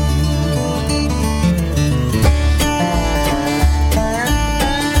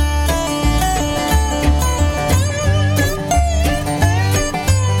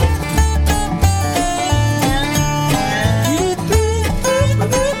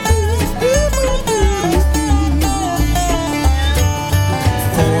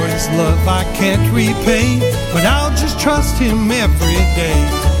 Love I can't repay, but I'll just trust him every day.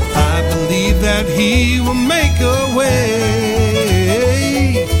 I believe that he will make a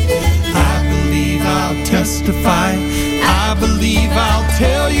way. I believe I'll testify. I believe I'll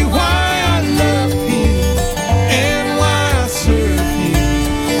tell you why I love him and why I serve him.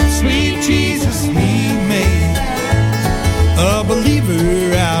 Sweet Jesus, he made a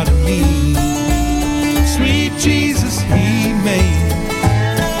believer out of me. Sweet Jesus, he made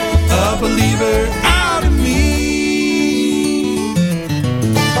a believer out of me.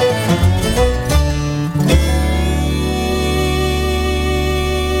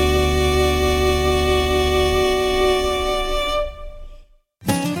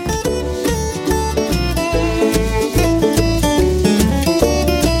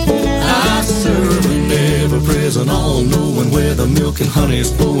 I serve an ever-present, all-knowing, where the milk and honey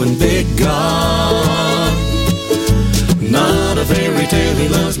is flowing, big God. Not a fairy tale, he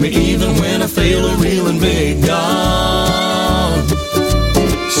loves me even when I fail, a real and big God.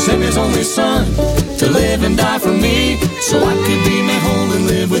 Sent his only son to live and die for me, so I could be made whole and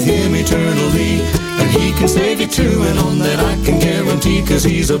live with him eternally. And he can save you too, and on that I can guarantee, 'cause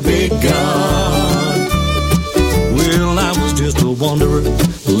he's a big God. Well, I was just a wanderer,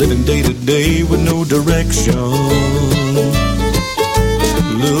 living day to day with no direction,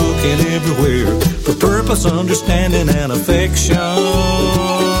 looking everywhere for purpose, understanding, and affection.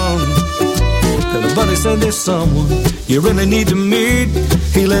 Then a buddy said, there's someone you really need to meet.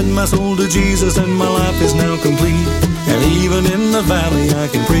 He led my soul to Jesus and my life is now complete. And even in the valley I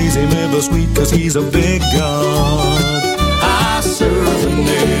can praise him ever sweet, 'cause he's a big God. I serve an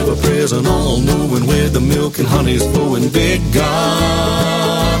ever-present, all-knowing, where the milk and honey's flowing, big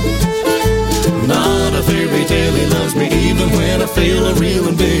God. Not a fairy tale, he loves me even when I fail, a real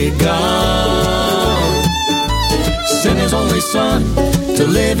and big God. Sent his only son to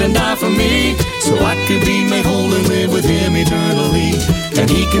live and die for me, so I could be made whole and live with him eternally. And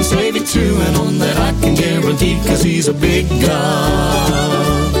he can save you too, and on that I can guarantee, 'cause he's a big God.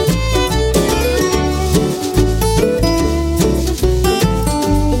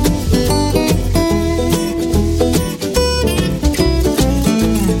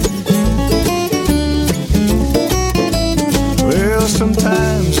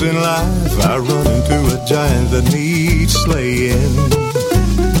 Sometimes in life I run into a giant that needs slaying.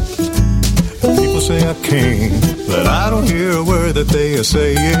 People people say I can't, but I don't hear a word that they are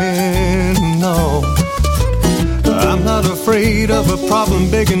saying, no. I'm not afraid of a problem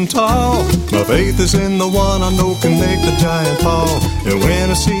big and tall. My faith is in the one I know can make the giant fall. And when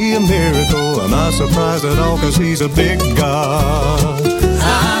I see a miracle, I'm not surprised at all, 'cause he's a big God.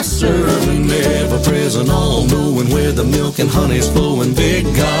 I serve an ever-present, all-knowing, where the milk and honey's flowing, big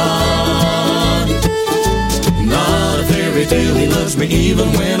God. Not a fairy tale, he loves me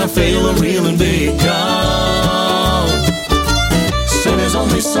even when I fail, a real and big God. Sent his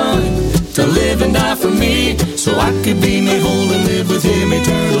only son to live and die for me, so I could be made whole and live with him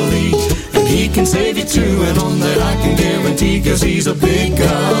eternally. And he can save you too, and on that I can guarantee, 'cause he's a big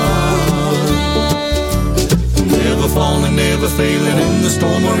God. Never falling, never failing, in the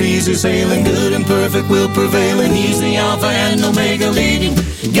storm or easy sailing, good and perfect will prevail, and he's the Alpha and Omega, leading,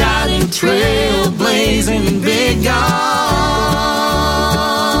 guiding, trailblazing, big God.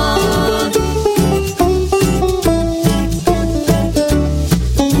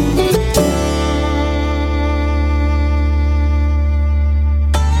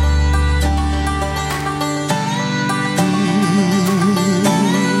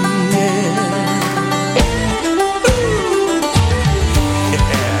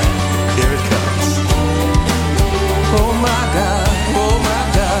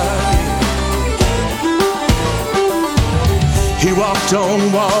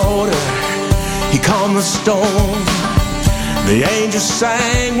 On water, he calmed the storm. The angels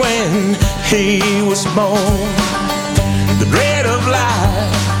sang when he was born. The bread of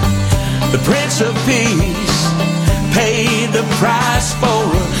life, the Prince of Peace, paid the price for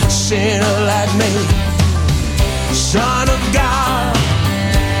a sinner like me. Son of God,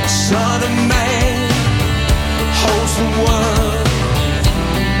 Son of Man, holds the world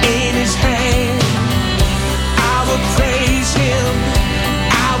in his hand. I will praise him,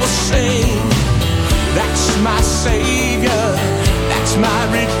 sing. That's my Savior, that's my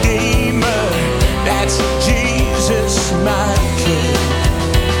Redeemer, that's Jesus, my King.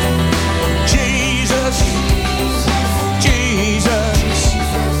 Jesus, Jesus,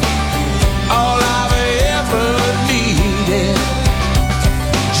 all I've ever needed.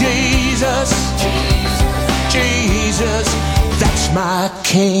 Jesus, Jesus, that's my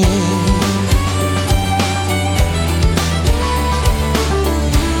King.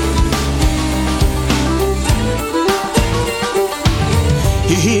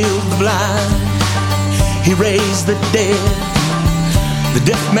 He healed the blind, he raised the dead. The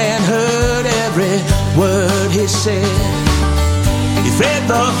deaf man heard every word he said. He fed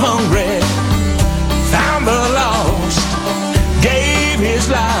the hungry, found the lost, gave his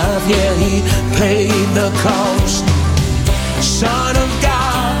life, yeah, he paid the cost. Son of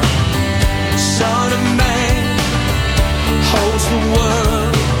God, Son of Man, holds the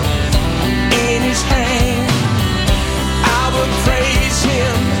world in his hand. I will praise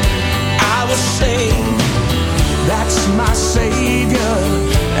him, I will sing. That's my Savior,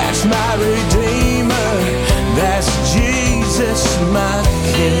 that's my Redeemer, that's Jesus, my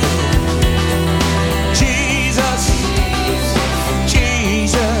King. Jesus,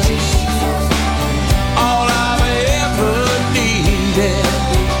 Jesus, all I've ever needed.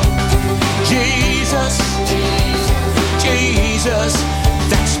 Jesus, Jesus,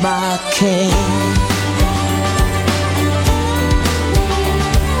 that's my King.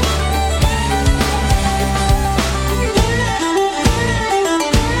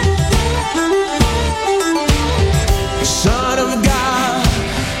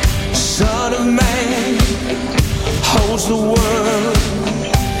 Holds the world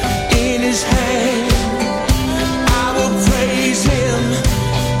in his hand. I will praise him,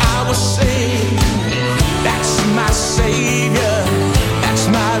 I will sing. That's my Savior, that's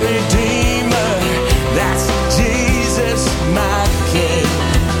my Redeemer, that's Jesus, my King.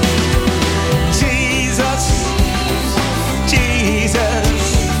 Jesus, Jesus,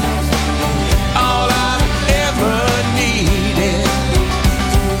 all I've ever needed.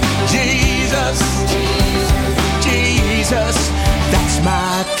 Jesus, Jesus, that's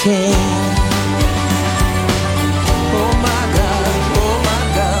my King. Oh my God, oh my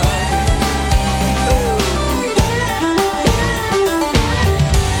God.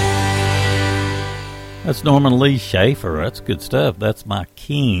 That's Norman Lee Schaefer. That's good stuff. That's my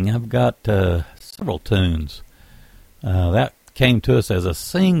King. I've got several tunes. That came to us as a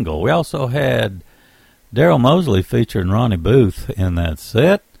single. We also had Daryl Mosley featuring Ronnie Booth in that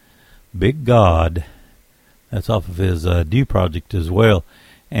set. Big God. That's off of his Dew project as well.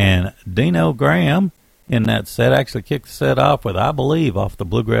 And Dino Graham in that set actually kicked the set off with I Believe off the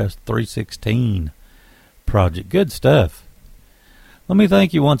Bluegrass 316 project. Good stuff. Let me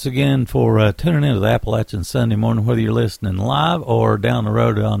thank you once again for tuning into the Appalachian Sunday Morning, whether you're listening live or down the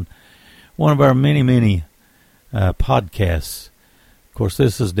road on one of our many podcasts. Of course,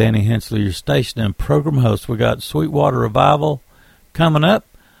 this is Danny Hensley, your station and program host. We got Sweetwater Revival coming up,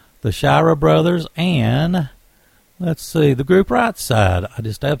 the Shira Brothers, and let's see, the group Right Side. I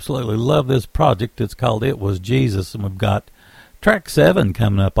just absolutely love this project. It's called It Was Jesus, and we've got track 7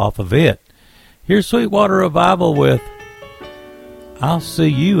 coming up off of it. Here's Sweetwater Revival with I'll See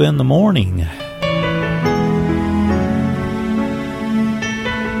You in the Morning.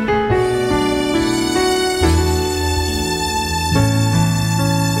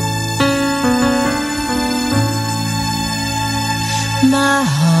 My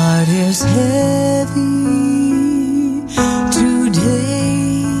heart is heavy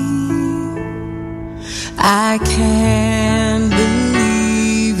today. I can't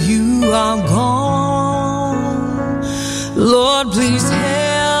believe you are gone. Lord, please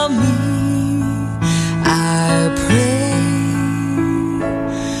help me, I pray.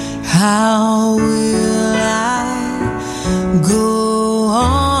 How will I go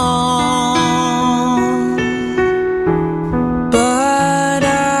on? But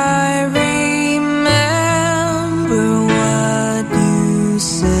I remember what you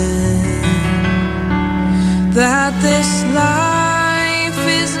said, that this life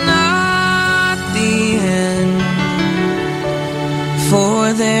is not the end.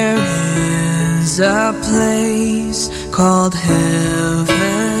 For there is a place called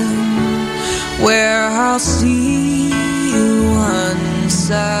heaven where I'll see you once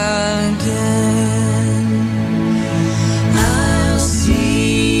again. I'll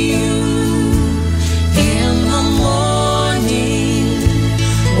see you in the morning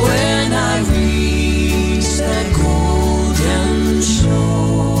when I reach that golden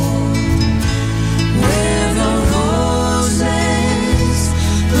shore where the roses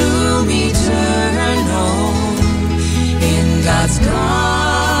bloom eternal in God's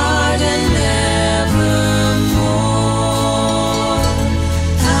garden evermore.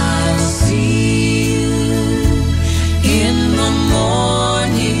 I'll see you in the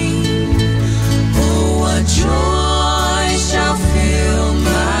morning. Oh, what joy shall fill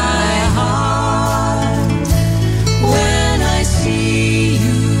my heart when I see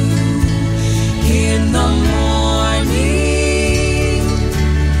you in the morning,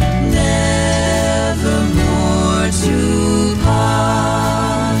 nevermore to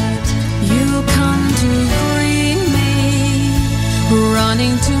part. You come to greet me,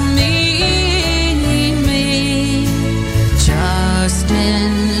 running to meet me, just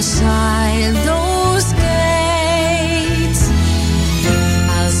inside those gates.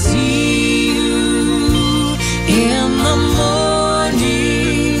 I'll see you in the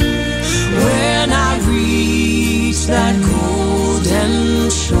morning when I reach that golden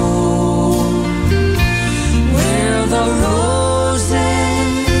shore where the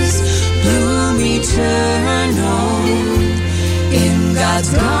roses bloom eternal in God's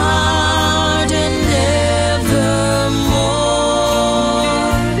garden evermore.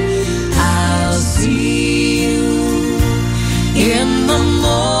 I'll see you in the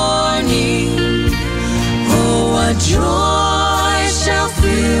morning. Oh, what joy shall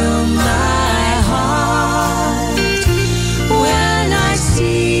fill my heart when I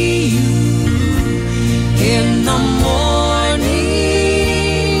see you in the morning,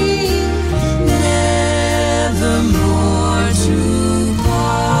 nevermore to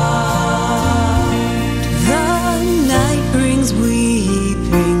part. The night brings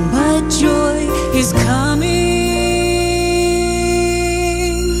weeping, but joy is coming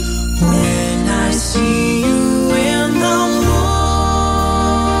when I see you in the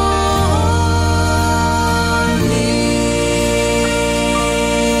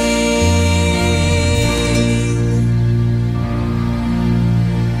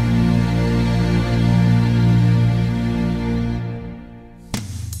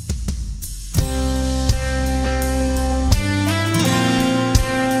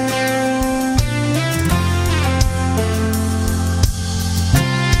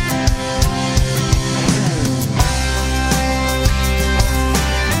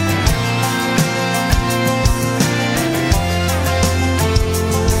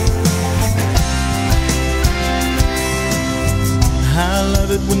I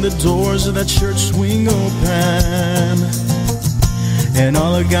love it when the doors of that church swing open and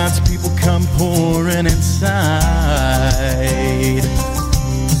all of God's people come pouring inside.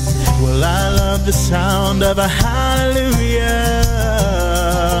 Well, I love the sound of a hallelujah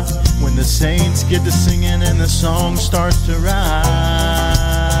when the saints get to singing and the song starts to rise.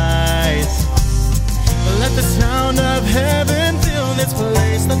 Let the sound of heaven fill fill this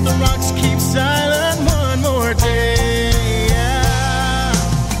place. Let the rocks keep silent one more day. Yeah.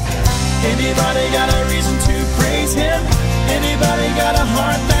 Anybody got a reason to praise him? Anybody got a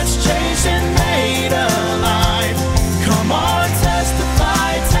heart that's changed and made alive? Come on,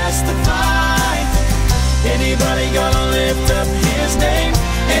 testify, testify. Anybody gonna lift up his name?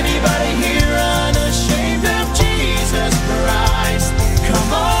 Anybody here unashamed of Jesus Christ?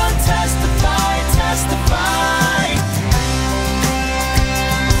 Come on, testify, testify.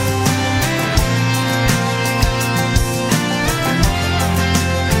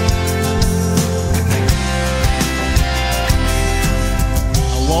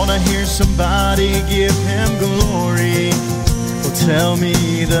 I wanna hear somebody give him glory. Well, tell me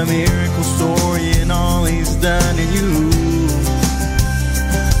the miracle story and all he's done in you.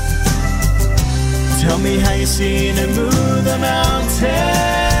 Tell me how you seen him move the mountains.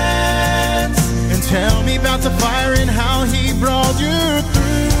 And tell me about the fire and how he brought you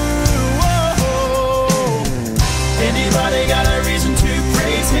through. Whoa. Anybody got a reason to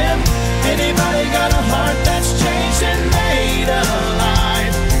praise him? Anybody got a heart that's changed and made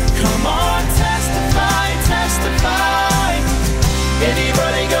alive? Come on, testify, testify.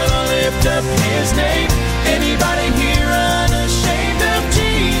 Anybody gonna lift up his name? Anybody here unashamed of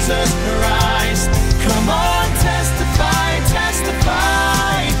Jesus Christ? Come on, testify,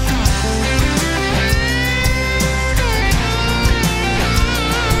 testify.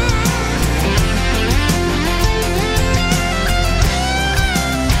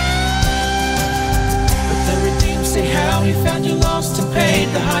 But the redeemed say how he found you lost and paid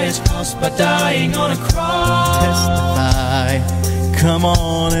the highest cost by dying on a cross. Testify, come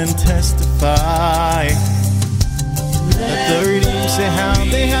on and testify. Let the redeemed say how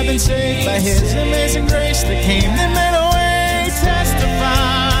they have been saved by his amazing grace that came and made a way.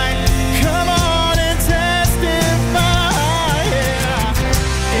 Testify, come on and testify.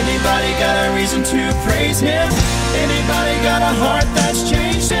 Yeah. Anybody got a reason to praise him? Anybody got a heart that's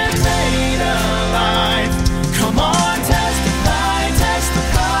changed and made alive? Come on, testify,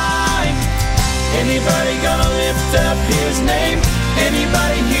 testify. Anybody gonna lift up his name?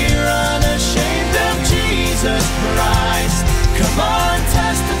 Anybody here unashamed of Jesus Christ? Come on,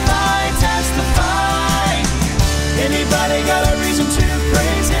 testify, testify. Anybody got a reason to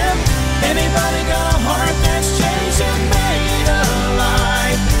praise him? Anybody got a heart that's changed and made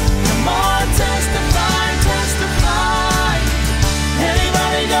alive? Come on, testify, testify.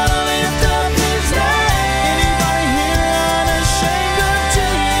 Anybody gonna lift up his name? Anybody here unashamed of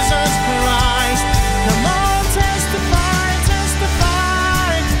Jesus Christ? Come on, testify,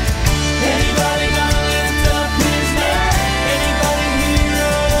 testify. Anybody gonna lift up his name? Anybody here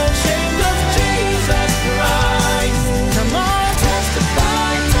unashamed of Jesus Christ? Come on,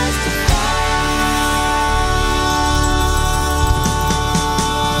 testify, testify.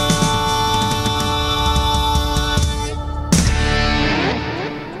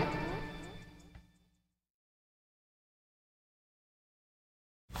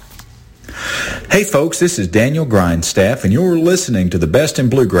 Hey folks, this is Daniel Grindstaff, and you're listening to the best in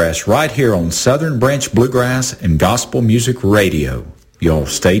bluegrass right here on Southern Branch Bluegrass and Gospel Music Radio. Y'all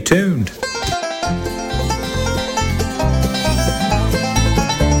stay tuned.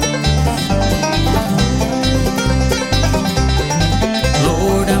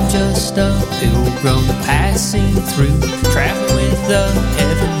 Lord, I'm just a pilgrim passing through, traveling with the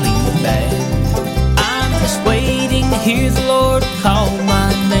heavenly band. I'm just waiting to hear the Lord call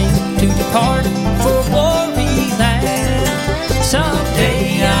my name to depart for glory land.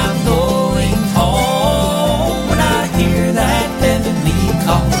 Someday I'm going home. When I hear that heavenly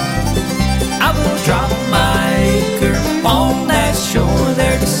call, I will drop my anchor on that shore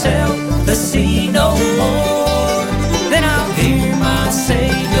there to sail the sea no more. Then I'll hear my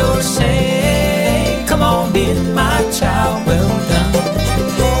Savior say, come on in my child, well done.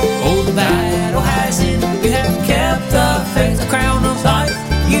 Oh, the battle has ended, you have kept the faith, the crown of life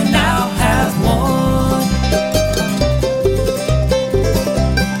you now have won.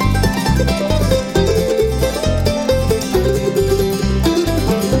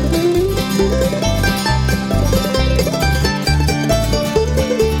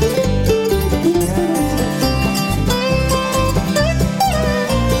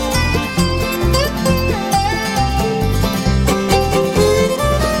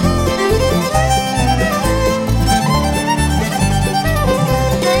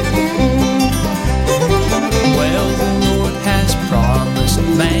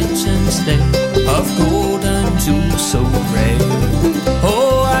 Of golden jewels so rare.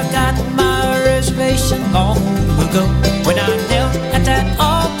 Oh, I got my reservation long ago when I knelt at that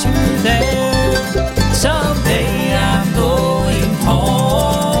altar there. Someday I'm going home.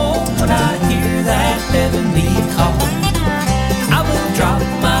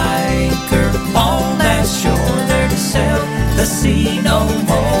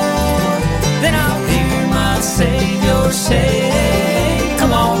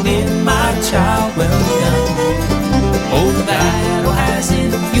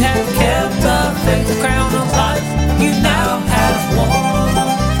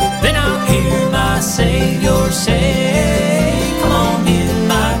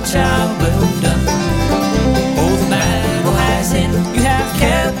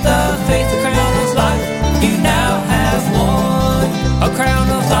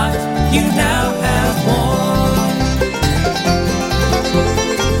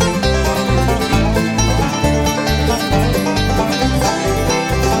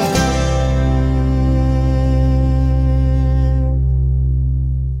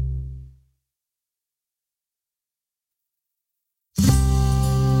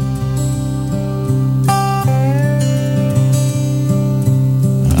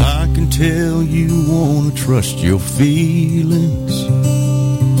 tell you wanna trust your feelings.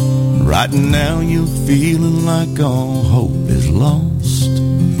 Right now you're feeling like all hope is lost.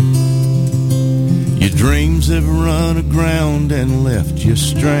 Your dreams have run aground and left you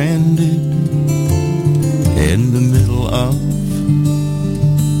stranded in the middle of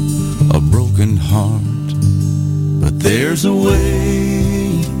a broken heart. But there's a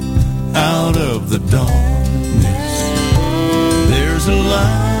way out of the darkness. There's a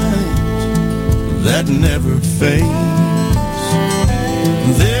light that never fades.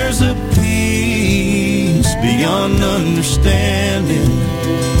 There's a peace beyond understanding.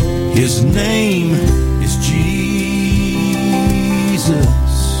 His name is Jesus.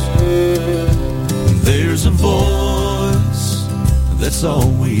 There's a voice that's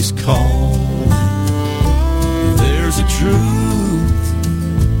always calling. There's a truth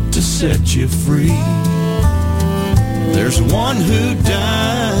to set you free. There's one who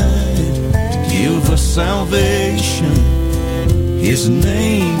died to give us salvation. His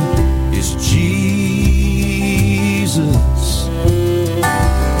name is Jesus.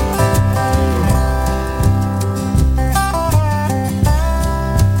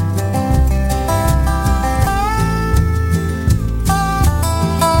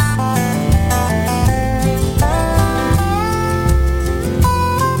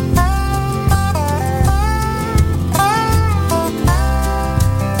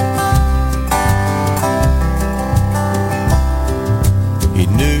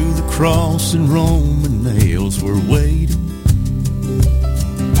 Cross and Roman nails were waiting.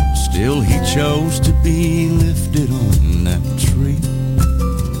 Still he chose to be lifted on that tree,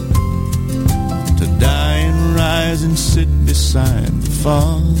 to die and rise and sit beside the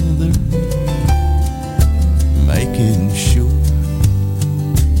Father, making sure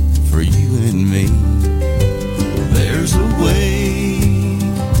for you and me. There's a way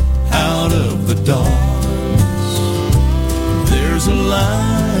out of the darkness. There's a light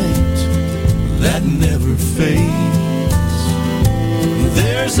that never fades.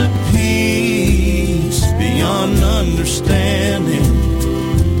 There's a peace beyond understanding.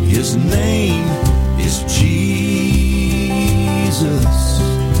 His name is Jesus.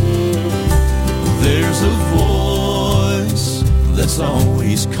 There's a voice that's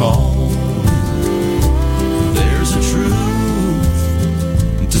always calling. There's a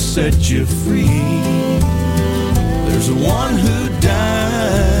truth to set you free. There's one who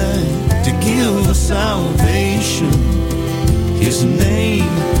died to give us salvation. His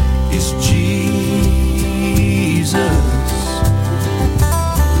name is Jesus.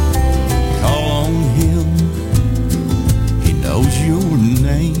 Call on him, he knows your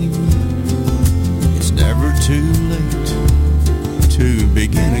name. It's never too late to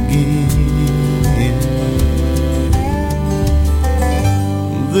begin again.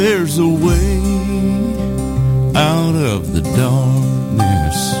 There's a way out of the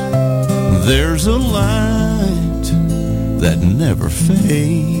darkness. There's a light that never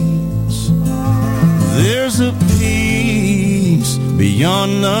fades. There's a peace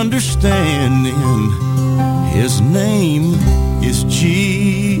beyond understanding. His name is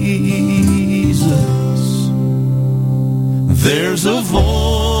Jesus. There's a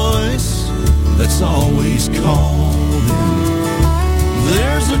voice that's always calling.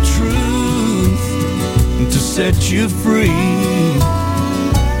 There's a truth to set you free.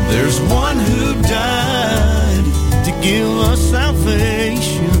 There's one who died to give us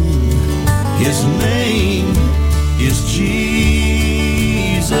salvation. His name is Jesus.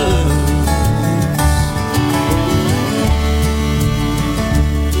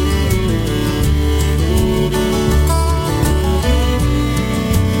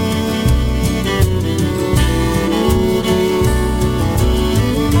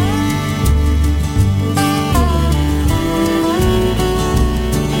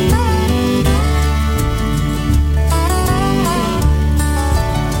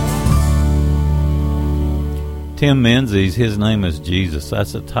 Tim Menzies, His Name is Jesus.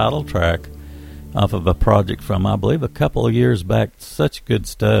 That's a title track off of a project from, I believe, a couple of years back. Such good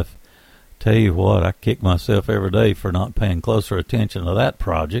stuff. Tell you what, I kick myself every day for not paying closer attention to that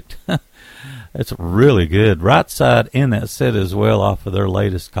project. It's really good. Right Side in that set as well off of their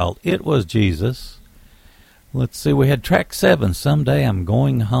latest called It Was Jesus. Let's see, we had track 7, Someday I'm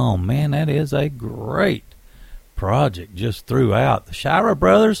Going Home. Man, that is a great project just throughout. The Shira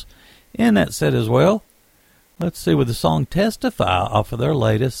Brothers in that set as well. Let's see, with the song Testify off of their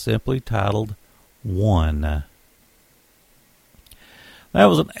latest, simply titled One. That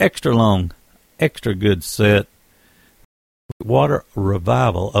was an extra long, extra good set. Water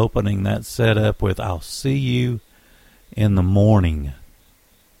Revival opening that set up with I'll See You in the Morning.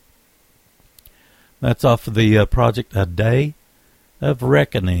 That's off of the project A Day of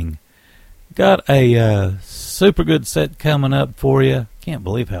Reckoning. Got a super good set coming up for you. Can't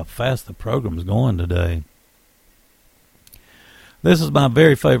believe how fast the program's going today. This is my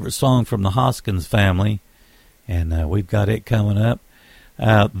very favorite song from the Hoskins family, and we've got it coming up.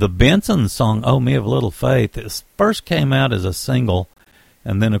 The Benson song, "Oh Me of Little Faith," it first came out as a single,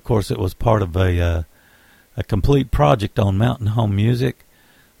 and then, of course, it was part of a complete project on Mountain Home Music.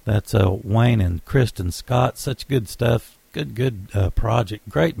 That's Wayne and Kristen Scott. Such good stuff. Good project.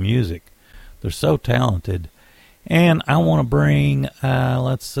 Great music. They're so talented. And I want to bring,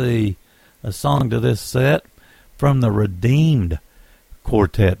 a song to this set from the Redeemed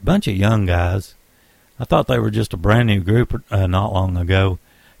Quartet. Bunch of young guys. I thought they were just a brand new group not long ago.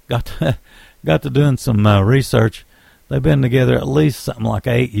 Got to doing some research. They've been together at least something like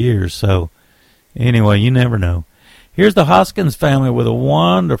 8 years. So anyway, you never know. Here's the Hoskins family with a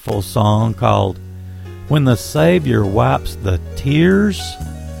wonderful song called "When the Savior Wipes the Tears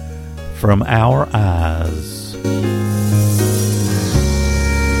from Our Eyes."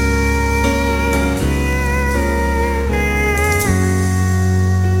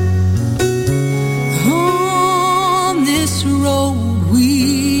 On this road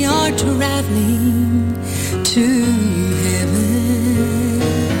we are traveling to heaven.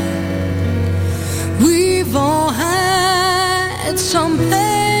 We've all had some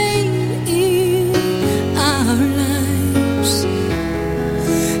pain in our lives,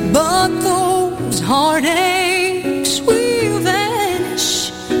 but those heartaches will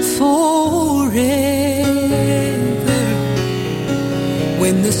vanish forever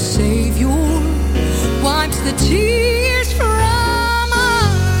when the Savior wipes the tears from our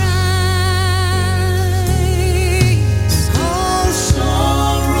eyes. All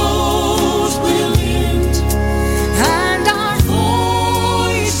sorrows will end, and our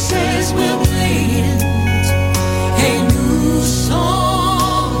voices will blend a new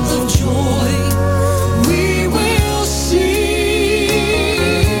song of joy we will sing.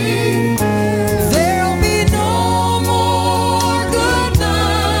 There'll be no more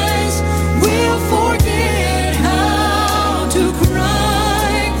goodbyes. We'll forget how to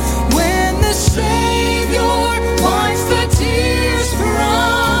cry when the Savior wipes the tears from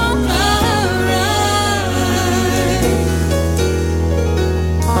our eyes.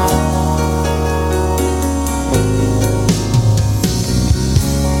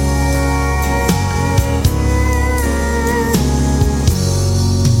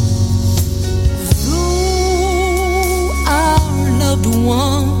 Though our loved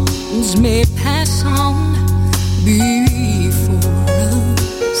ones may pass on before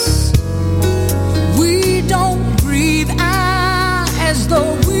us, we don't grieve as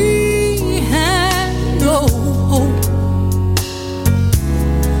though we had no hope.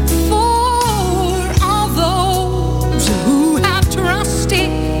 For all those who have trusted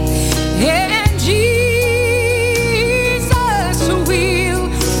in Jesus will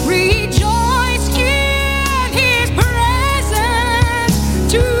rejoice in His presence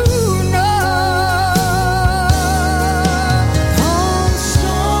to know.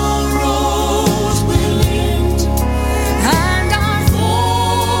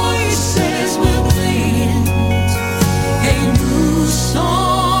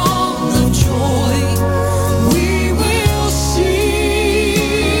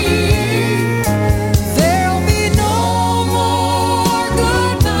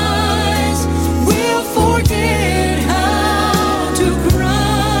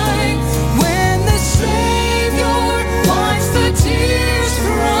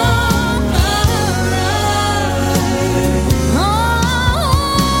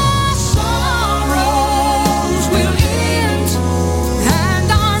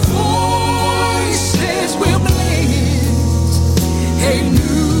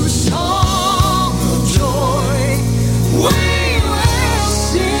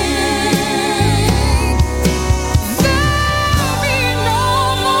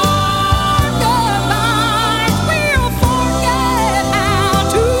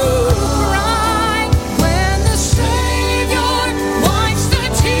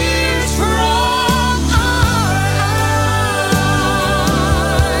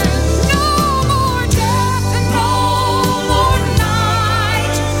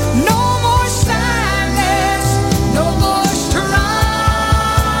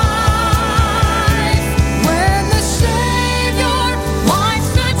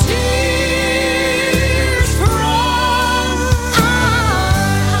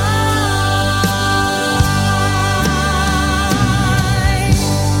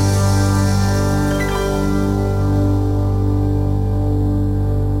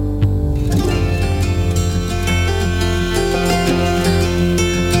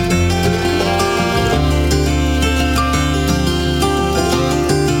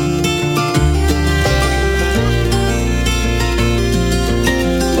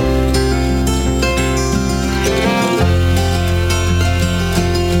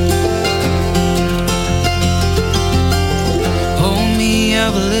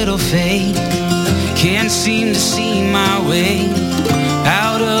 can't seem to see my way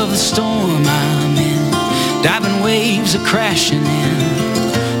out of the storm I'm in. Diving waves are crashing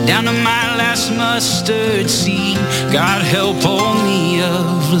in, down to my last mustard seed. God help all me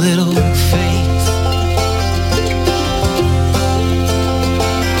of little faith.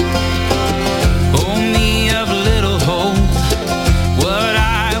 Oh me of little hope, what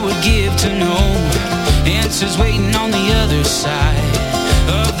I would give to know answers waiting on the other side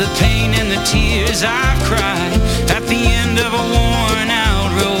of the pain and the tears I've cried at the end of a worn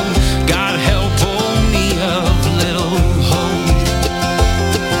out road. God help all me of little hope.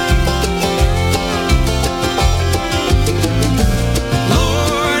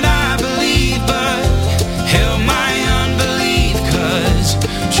 Lord, I believe, but help my unbelief, 'cause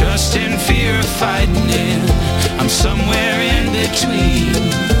trust and fear are fighting it. I'm somewhere in between,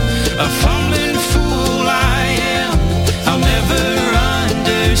 a fumbling fool I am. I'll never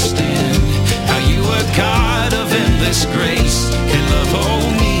understand how you are God of endless grace, can love all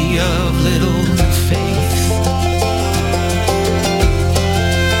me of little faith.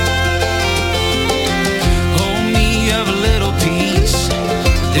 Hold me of little peace,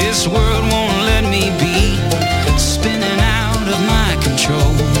 this world won't let me be spinning out of my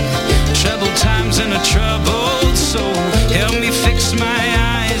control. Troubled times and a troubled soul, help me fix my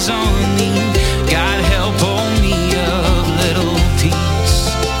eyes on thee. God help all me of little peace.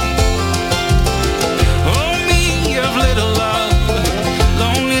 Oh me of little love,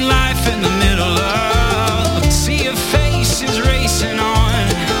 lonely life in the middle of sea of faces racing on.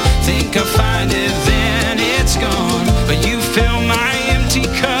 Think I find it, then it's gone, but you fill my empty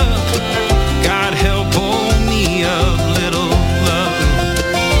cup. God help all me of little love.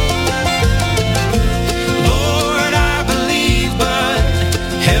 Lord, I believe, but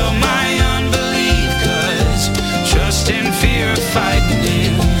help my unbelief, 'cause trust and fear are fighting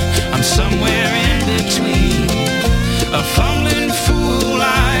in. I'm somewhere in between, a fumbling fool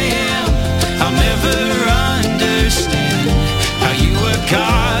I am. I'll never understand how you are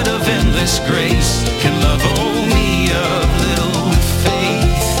God of endless grace, can love all me of little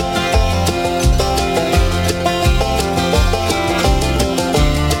faith.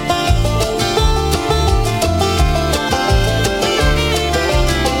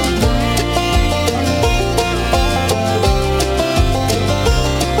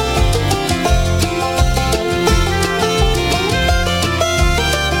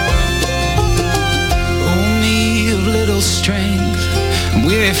 Oh me of little strength, I'm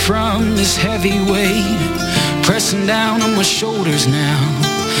weary from this heavy weight pressing down on my shoulders now.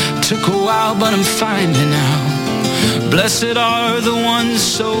 Took a while, but I'm finding out. Blessed are the ones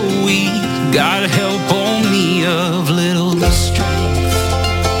so weak, God help all me of little strength.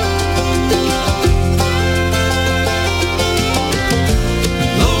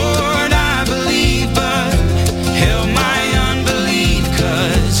 Lord, I believe, but help my unbelief,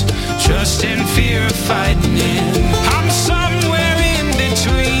 'cause trust and fear are fighting in. I'm somewhere in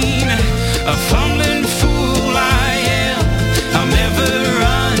between, a fumbling fool I am. I'll never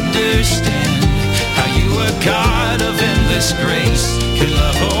understand how you are God of endless grace, can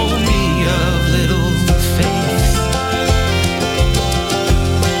love all me of little faith.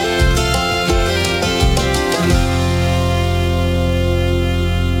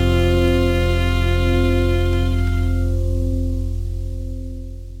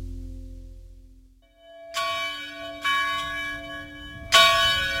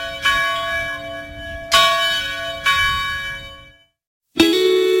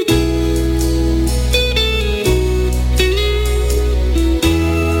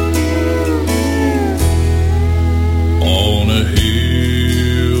 On a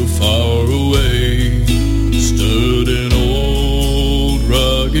hill far away stood an old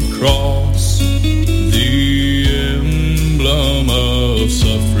rugged cross, the emblem of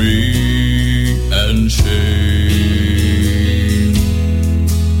suffering and shame.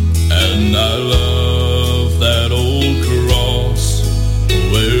 And I love that old cross,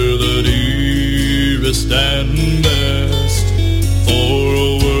 where the dearest and best for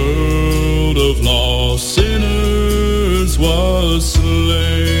a world of lost sinners was slain.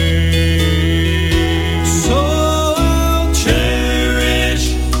 So I'll cherish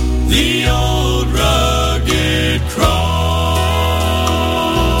the old rugged cross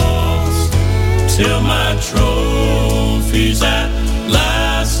till my trophies at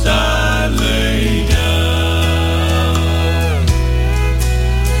last I lay down.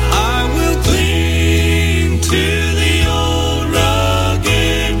 I will cling to the old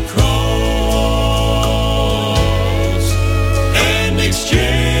rugged cross and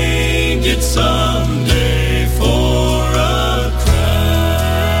exchange it someday for a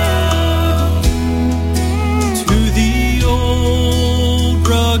crown.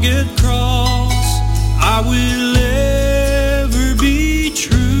 rugged cross, I will ever be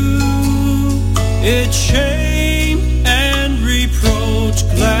true. Its shame and reproach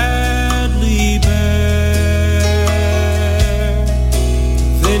gladly bear.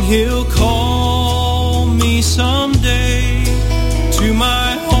 Then he'll call me someday to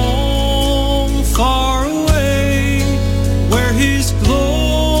my home far away, where his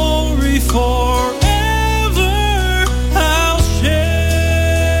glory forever I'll share.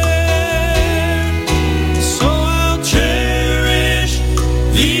 So I'll cherish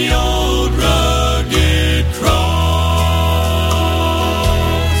the old rugged cross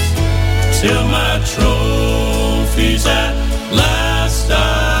till my trophies at last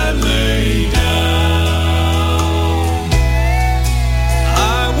I lay down.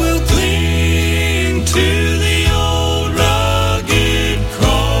 I will cling to the old rugged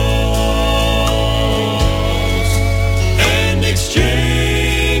cross and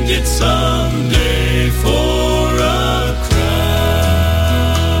exchange it someday for a crown.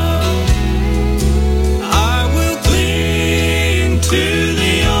 I will cling to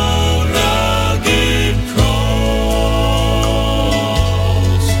the old rugged cross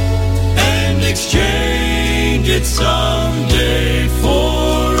and exchange it someday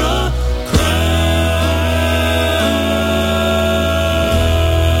for a crown.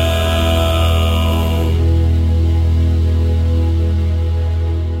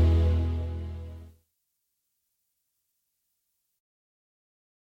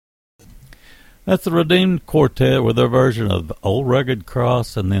 That's the Redeemed Quartet with their version of Old Rugged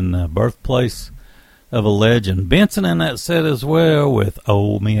Cross, and then Birthplace of a Legend. Benson in that set as well with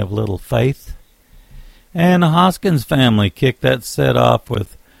Oh Me of Little Faith. And the Hoskins family kicked that set off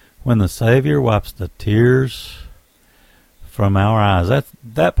with When the Savior Wipes the Tears from Our Eyes.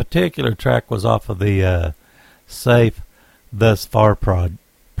 That particular track was off of the Safe Thus Far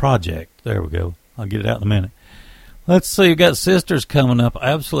project. There we go. I'll get it out in a minute. Let's see, you got Sisters coming up.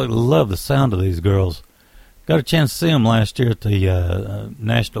 I absolutely love the sound of these girls. Got a chance to see them last year at the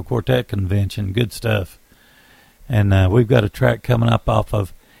National Quartet Convention. Good stuff. And we've got a track coming up off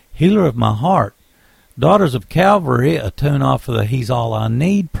of Healer of My Heart. Daughters of Calvary, a tune off of the He's All I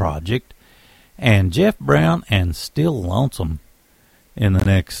Need project. And Jeff Brown and Still Lonesome in the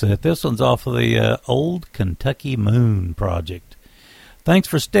next set. This one's off of the Old Kentucky Moon project. Thanks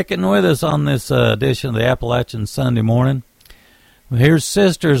for sticking with us on this edition of the Appalachian Sunday Morning. Here's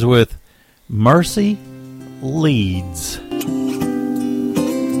Sisters with Mercy Leads.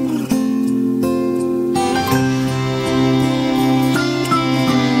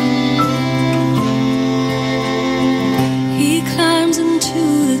 He climbs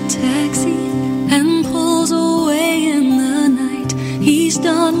into the taxi and pulls away in the night. He's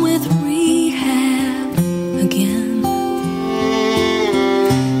done with rehab again.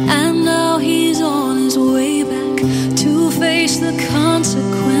 And now he's on his way back to face the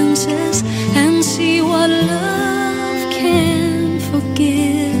consequences and see what love can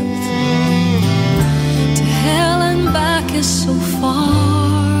forgive. To hell and back is so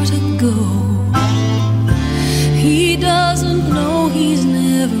far to go. He doesn't know he's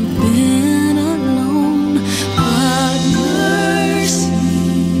never been alone, but mercy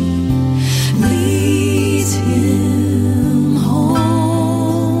leads him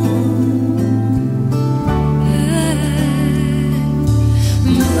home.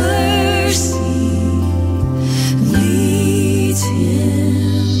 Mercy leads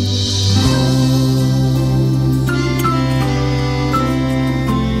him home.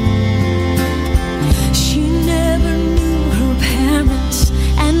 She never knew her parents,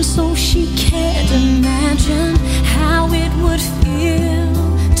 and so she can't imagine how it would feel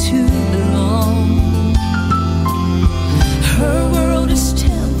to belong. Her world is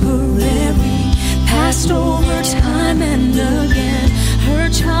temporary, passed over time and again. Her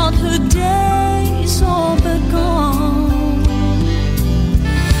childhood days all but gone.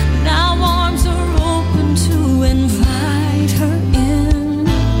 Now arms are open to invite her in.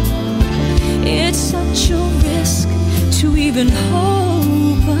 It's such a risk to even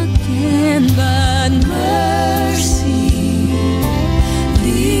hope again, but mercy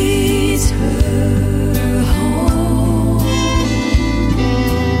leads her home.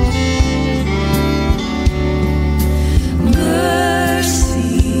 Mercy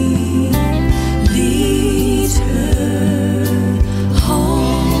leads her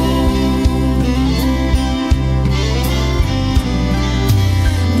home.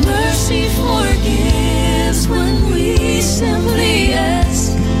 Mercy forgives when we simply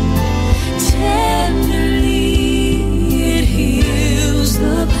ask, tenderly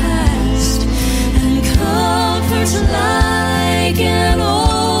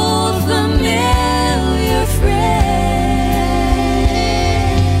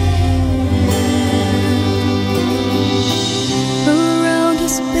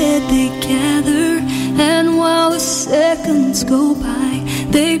go by,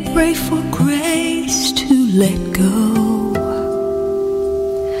 they pray for grace to let go.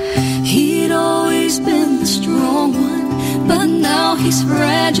 He'd always been the strong one, but now he's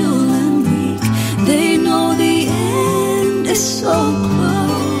fragile and weak. They know the end is so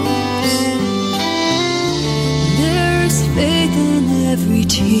close. There's faith in every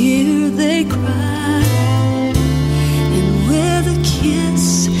tear they cry, and with a kiss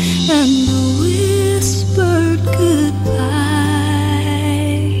and a whispered goodbye,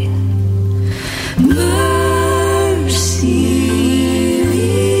 mercy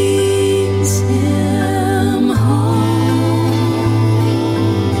leads him home.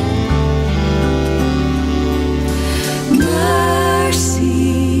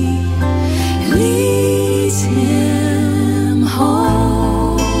 Mercy leads him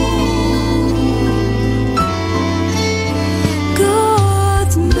home.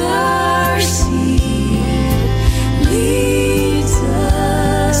 God's mercy leads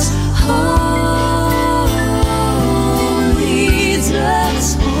us home, leads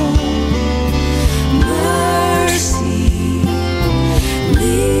us home. Mercy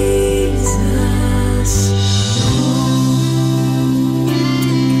leads us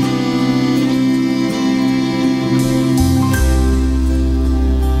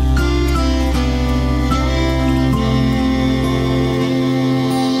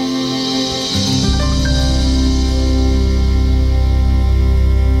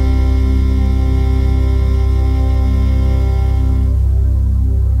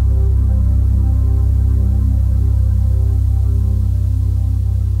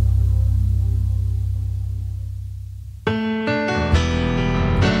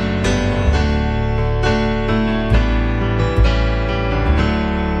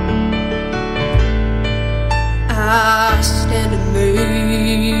I stand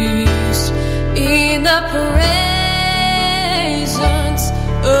amazed in the presence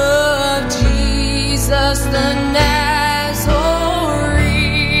of Jesus the Nazarene,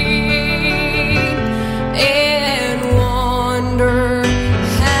 and wonder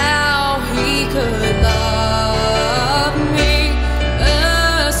how he could love me, a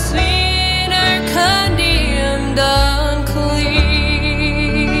sinner condemned unclean.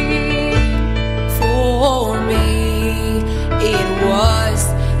 For me it was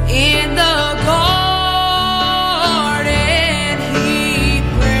in the garden he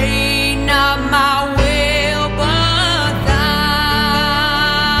prayed, not my will but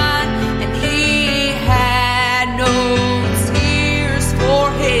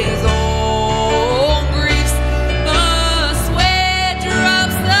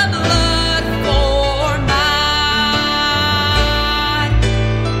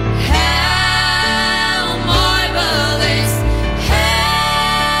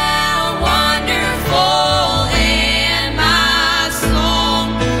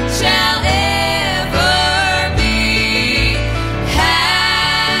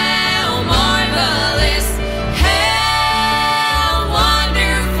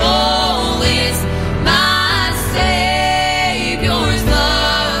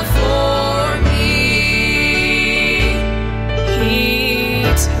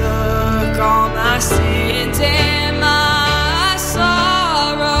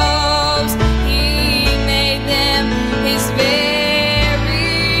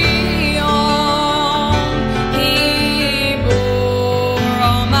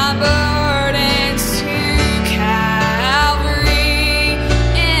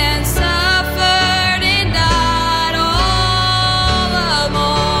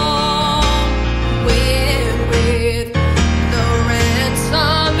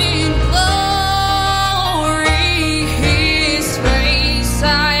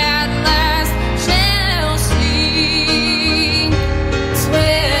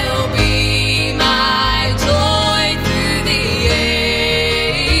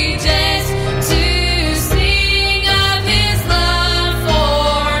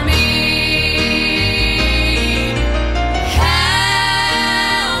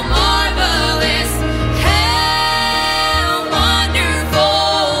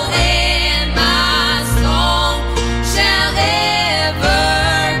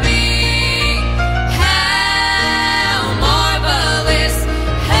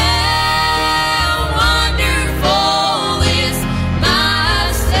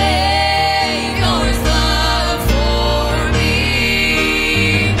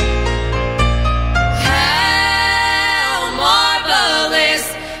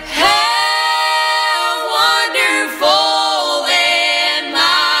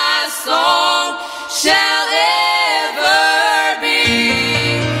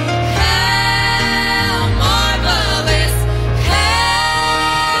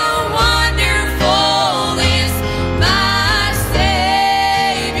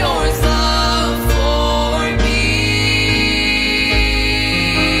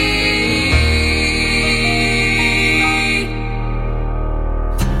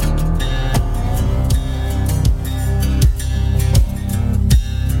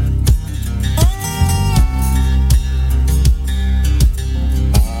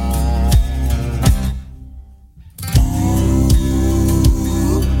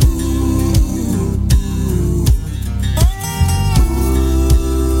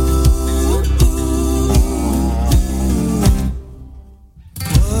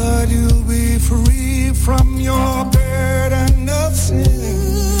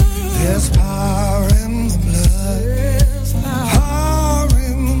is power in the blood. Power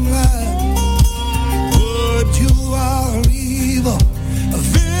in the blood. Good you are evil, a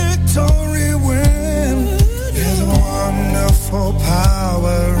victory win. There's a wonderful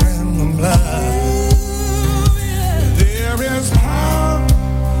power in the blood. There is power,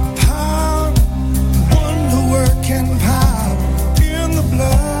 wonder-working power in the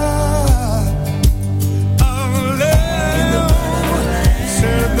blood of the Lamb.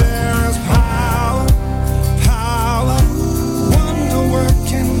 Said there is power,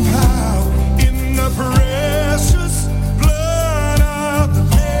 wonder-working power in the precious blood of the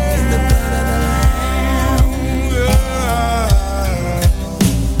Lamb.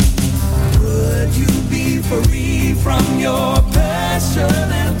 Would you be free from your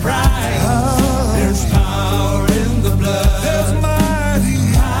passion and pride? There's power in the blood. There's mighty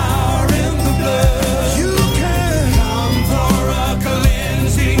power in the blood. You can come for a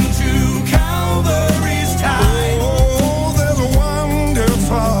cleansing to Calvary's tide. Oh, there's a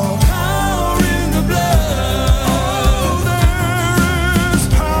wonderful power in the blood. Oh, there is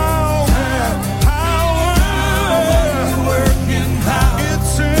power, working power.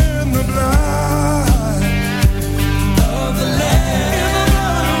 It's in the blood of the Lamb.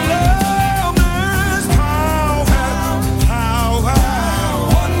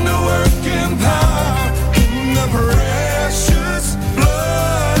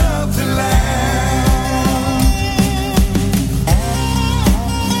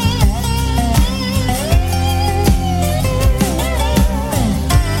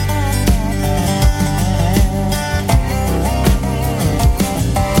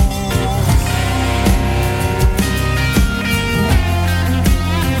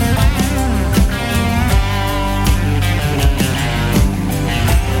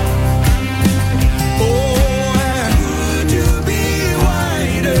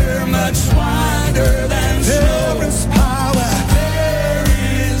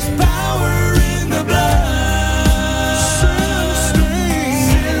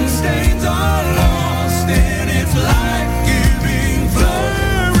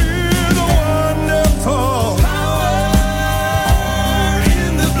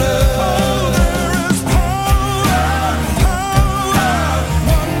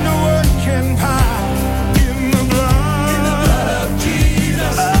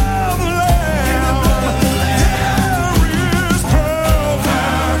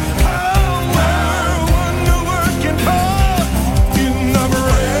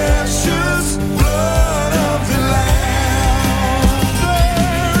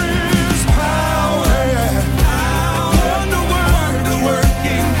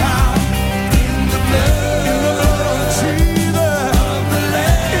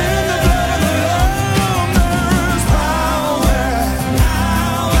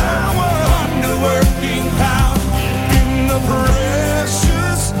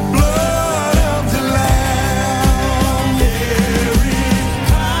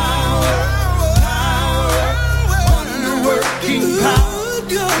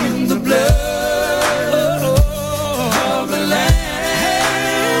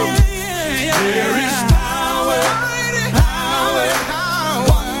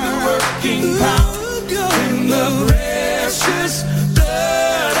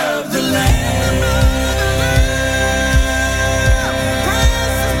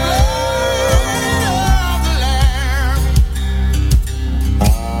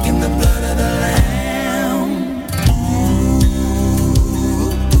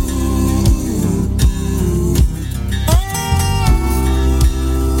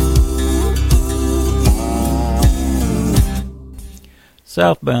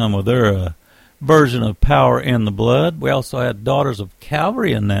 Southbound with their version of Power in the Blood. We also had Daughters of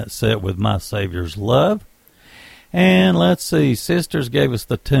Calvary in that set with My Savior's Love. And let's see, Sisters gave us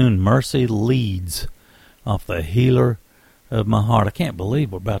the tune Mercy Leads off the Healer of My Heart. I can't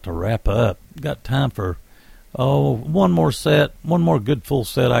believe we're about to wrap up. Got time for, one more set, one more good full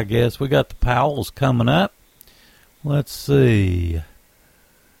set, I guess. We got the Powells coming up. Let's see.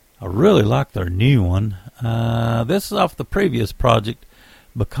 I really like their new one. This is off the previous project,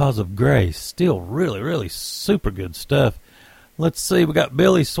 Because of Grace. Still really, really super good stuff. Let's see, we got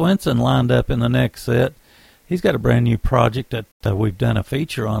Billy Swenson lined up in the next set. He's got a brand new project that we've done a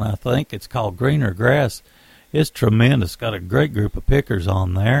feature on, I think. It's called Greener Grass. It's tremendous. Got a great group of pickers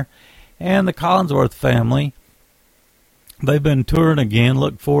on there. And the Collinsworth family, they've been touring again.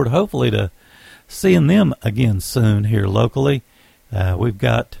 Look forward, hopefully, to seeing them again soon here locally. We've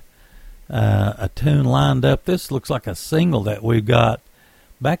got a tune lined up. This looks like a single that we got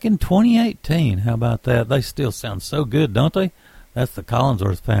back in 2018. How about that? They still sound so good, don't they? That's the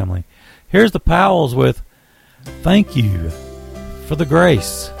Collinsworth family. Here's the Powells with Thank You for the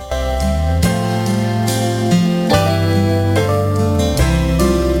Grace.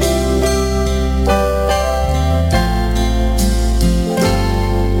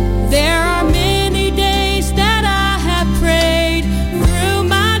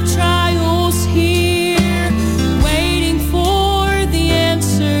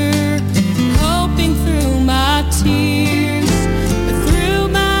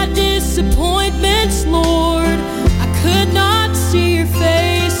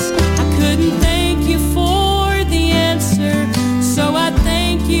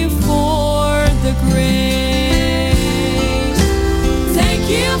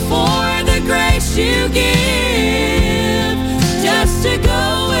 You give just to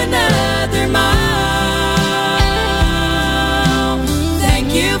go another mile.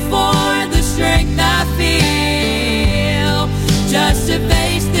 Thank you for the strength I feel just to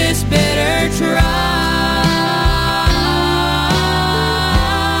face this bitter trial.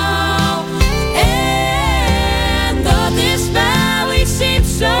 And though this valley seems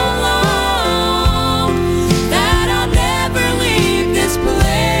so long, that I'll never leave this place.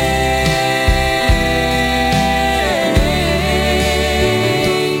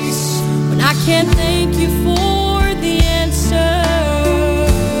 Can't thank you for the answer.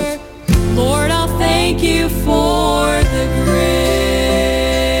 Lord, I'll thank you for the grace.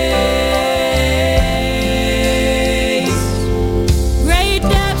 Great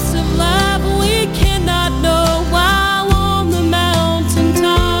depths of love we cannot know while on the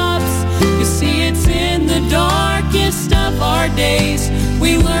mountaintops. You see, it's in the darkest of our days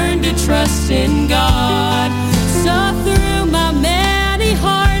we learn to trust in God. So through my many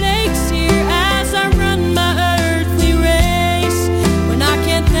heartaches here, as I run my earthly race, when I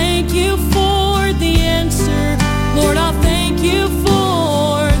can't thank you for the answer, Lord, I'll thank you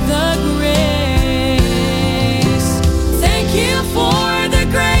for the grace. Thank you for the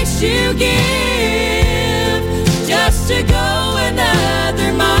grace you give just to go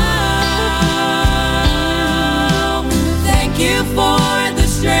another mile. Thank you for the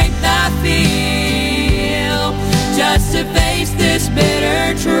strength I feel just to face this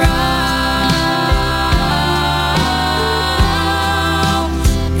bitter trial.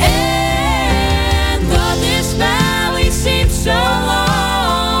 And though this valley seems so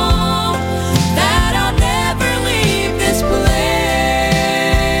long, that I'll never leave this place.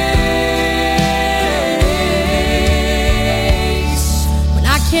 When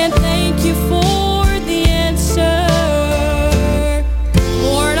I can't thank you for the answer,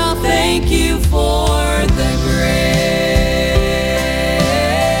 Lord, I'll thank you for the grace.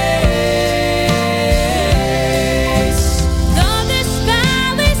 Though this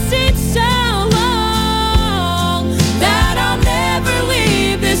valley seems so long, that I'll never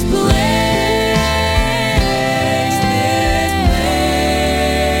leave this place.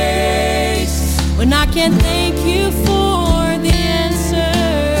 When I can't thank you for the answer,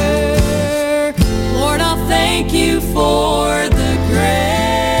 Lord, I'll thank you for the grace.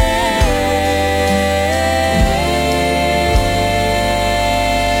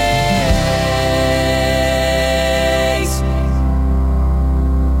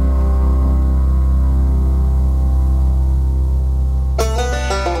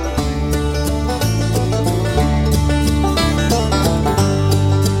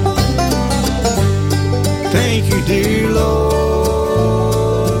 Thank you, dear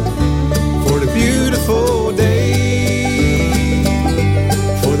Lord, for the beautiful day,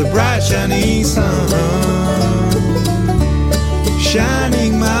 for the bright shining sun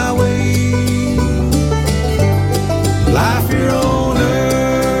shining my way. Life here on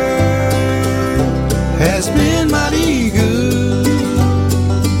earth has been mighty good,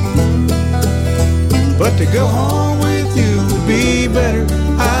 but to go home with you would be better,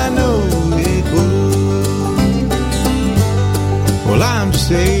 I know it would. Well, I'm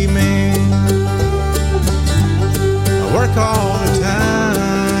just a man, I work all the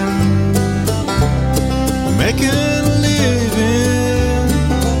time, making a living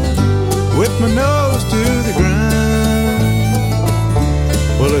with my nose to the ground.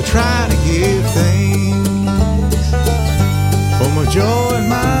 Well, I try to give thanks for my joy and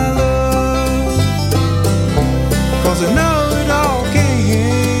my love, 'cause I know it all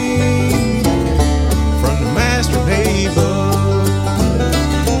came from the master above.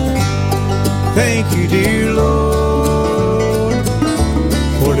 Thank you, dear Lord,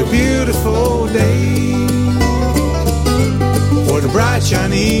 for the beautiful day, for the bright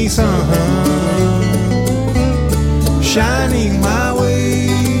shining sun shining my way.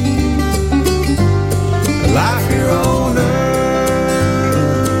 Life here on earth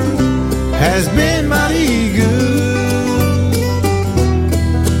has been mighty good.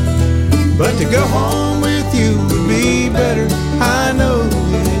 But to go home with you would be better, I know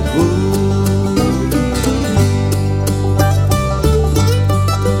it would.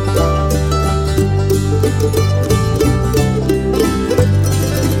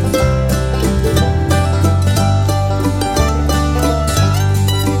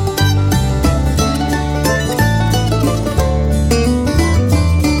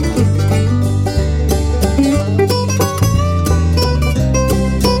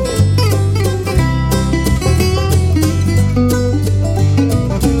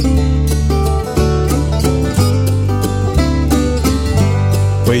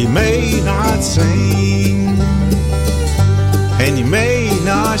 We may not sing, and you may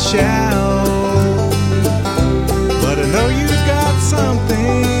not shout, but I know you've got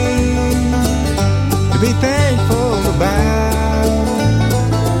something to be thankful about.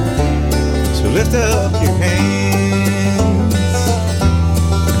 So lift up your hands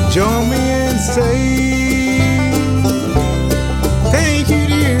and join me and say, thank you,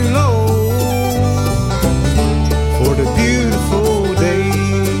 dear Lord, for the beautiful day.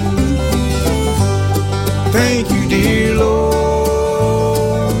 Thank you, dear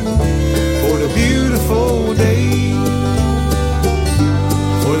Lord, for the beautiful day,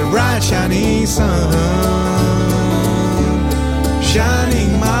 for the bright shining sun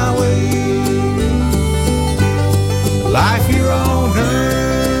shining my way. Life here on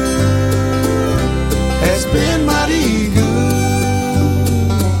earth has been mighty good,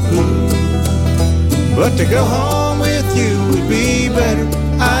 but to go home with you would be better,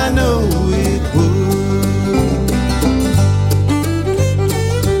 I know it would.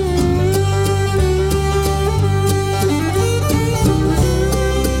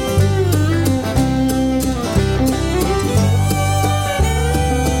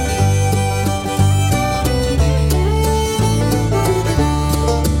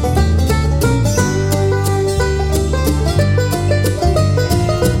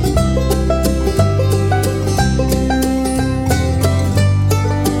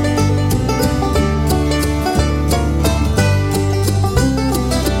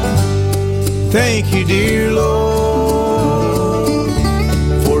 Thank you, dear Lord,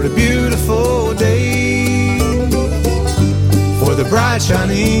 for the beautiful day, for the bright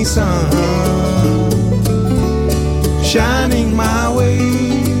shining sun shining my way.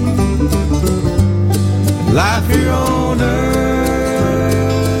 Life here on earth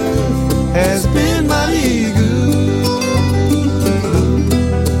has been mighty good,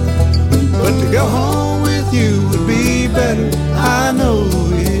 but to go home with you would be better, I know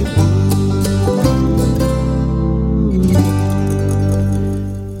it would.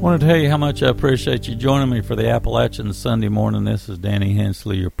 I want to tell you how much I appreciate you joining me for the Appalachian Sunday morning. This is Danny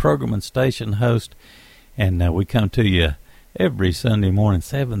Hensley, your program and station host, and we come to you every Sunday morning,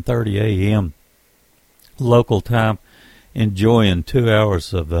 7:30 a.m. local time, enjoying 2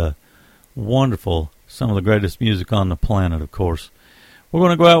 hours of wonderful, some of the greatest music on the planet, of course. We're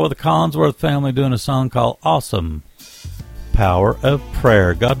going to go out with the Collinsworth family doing a song called Awesome Power of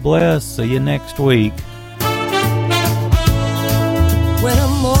Prayer. God bless. See you next week.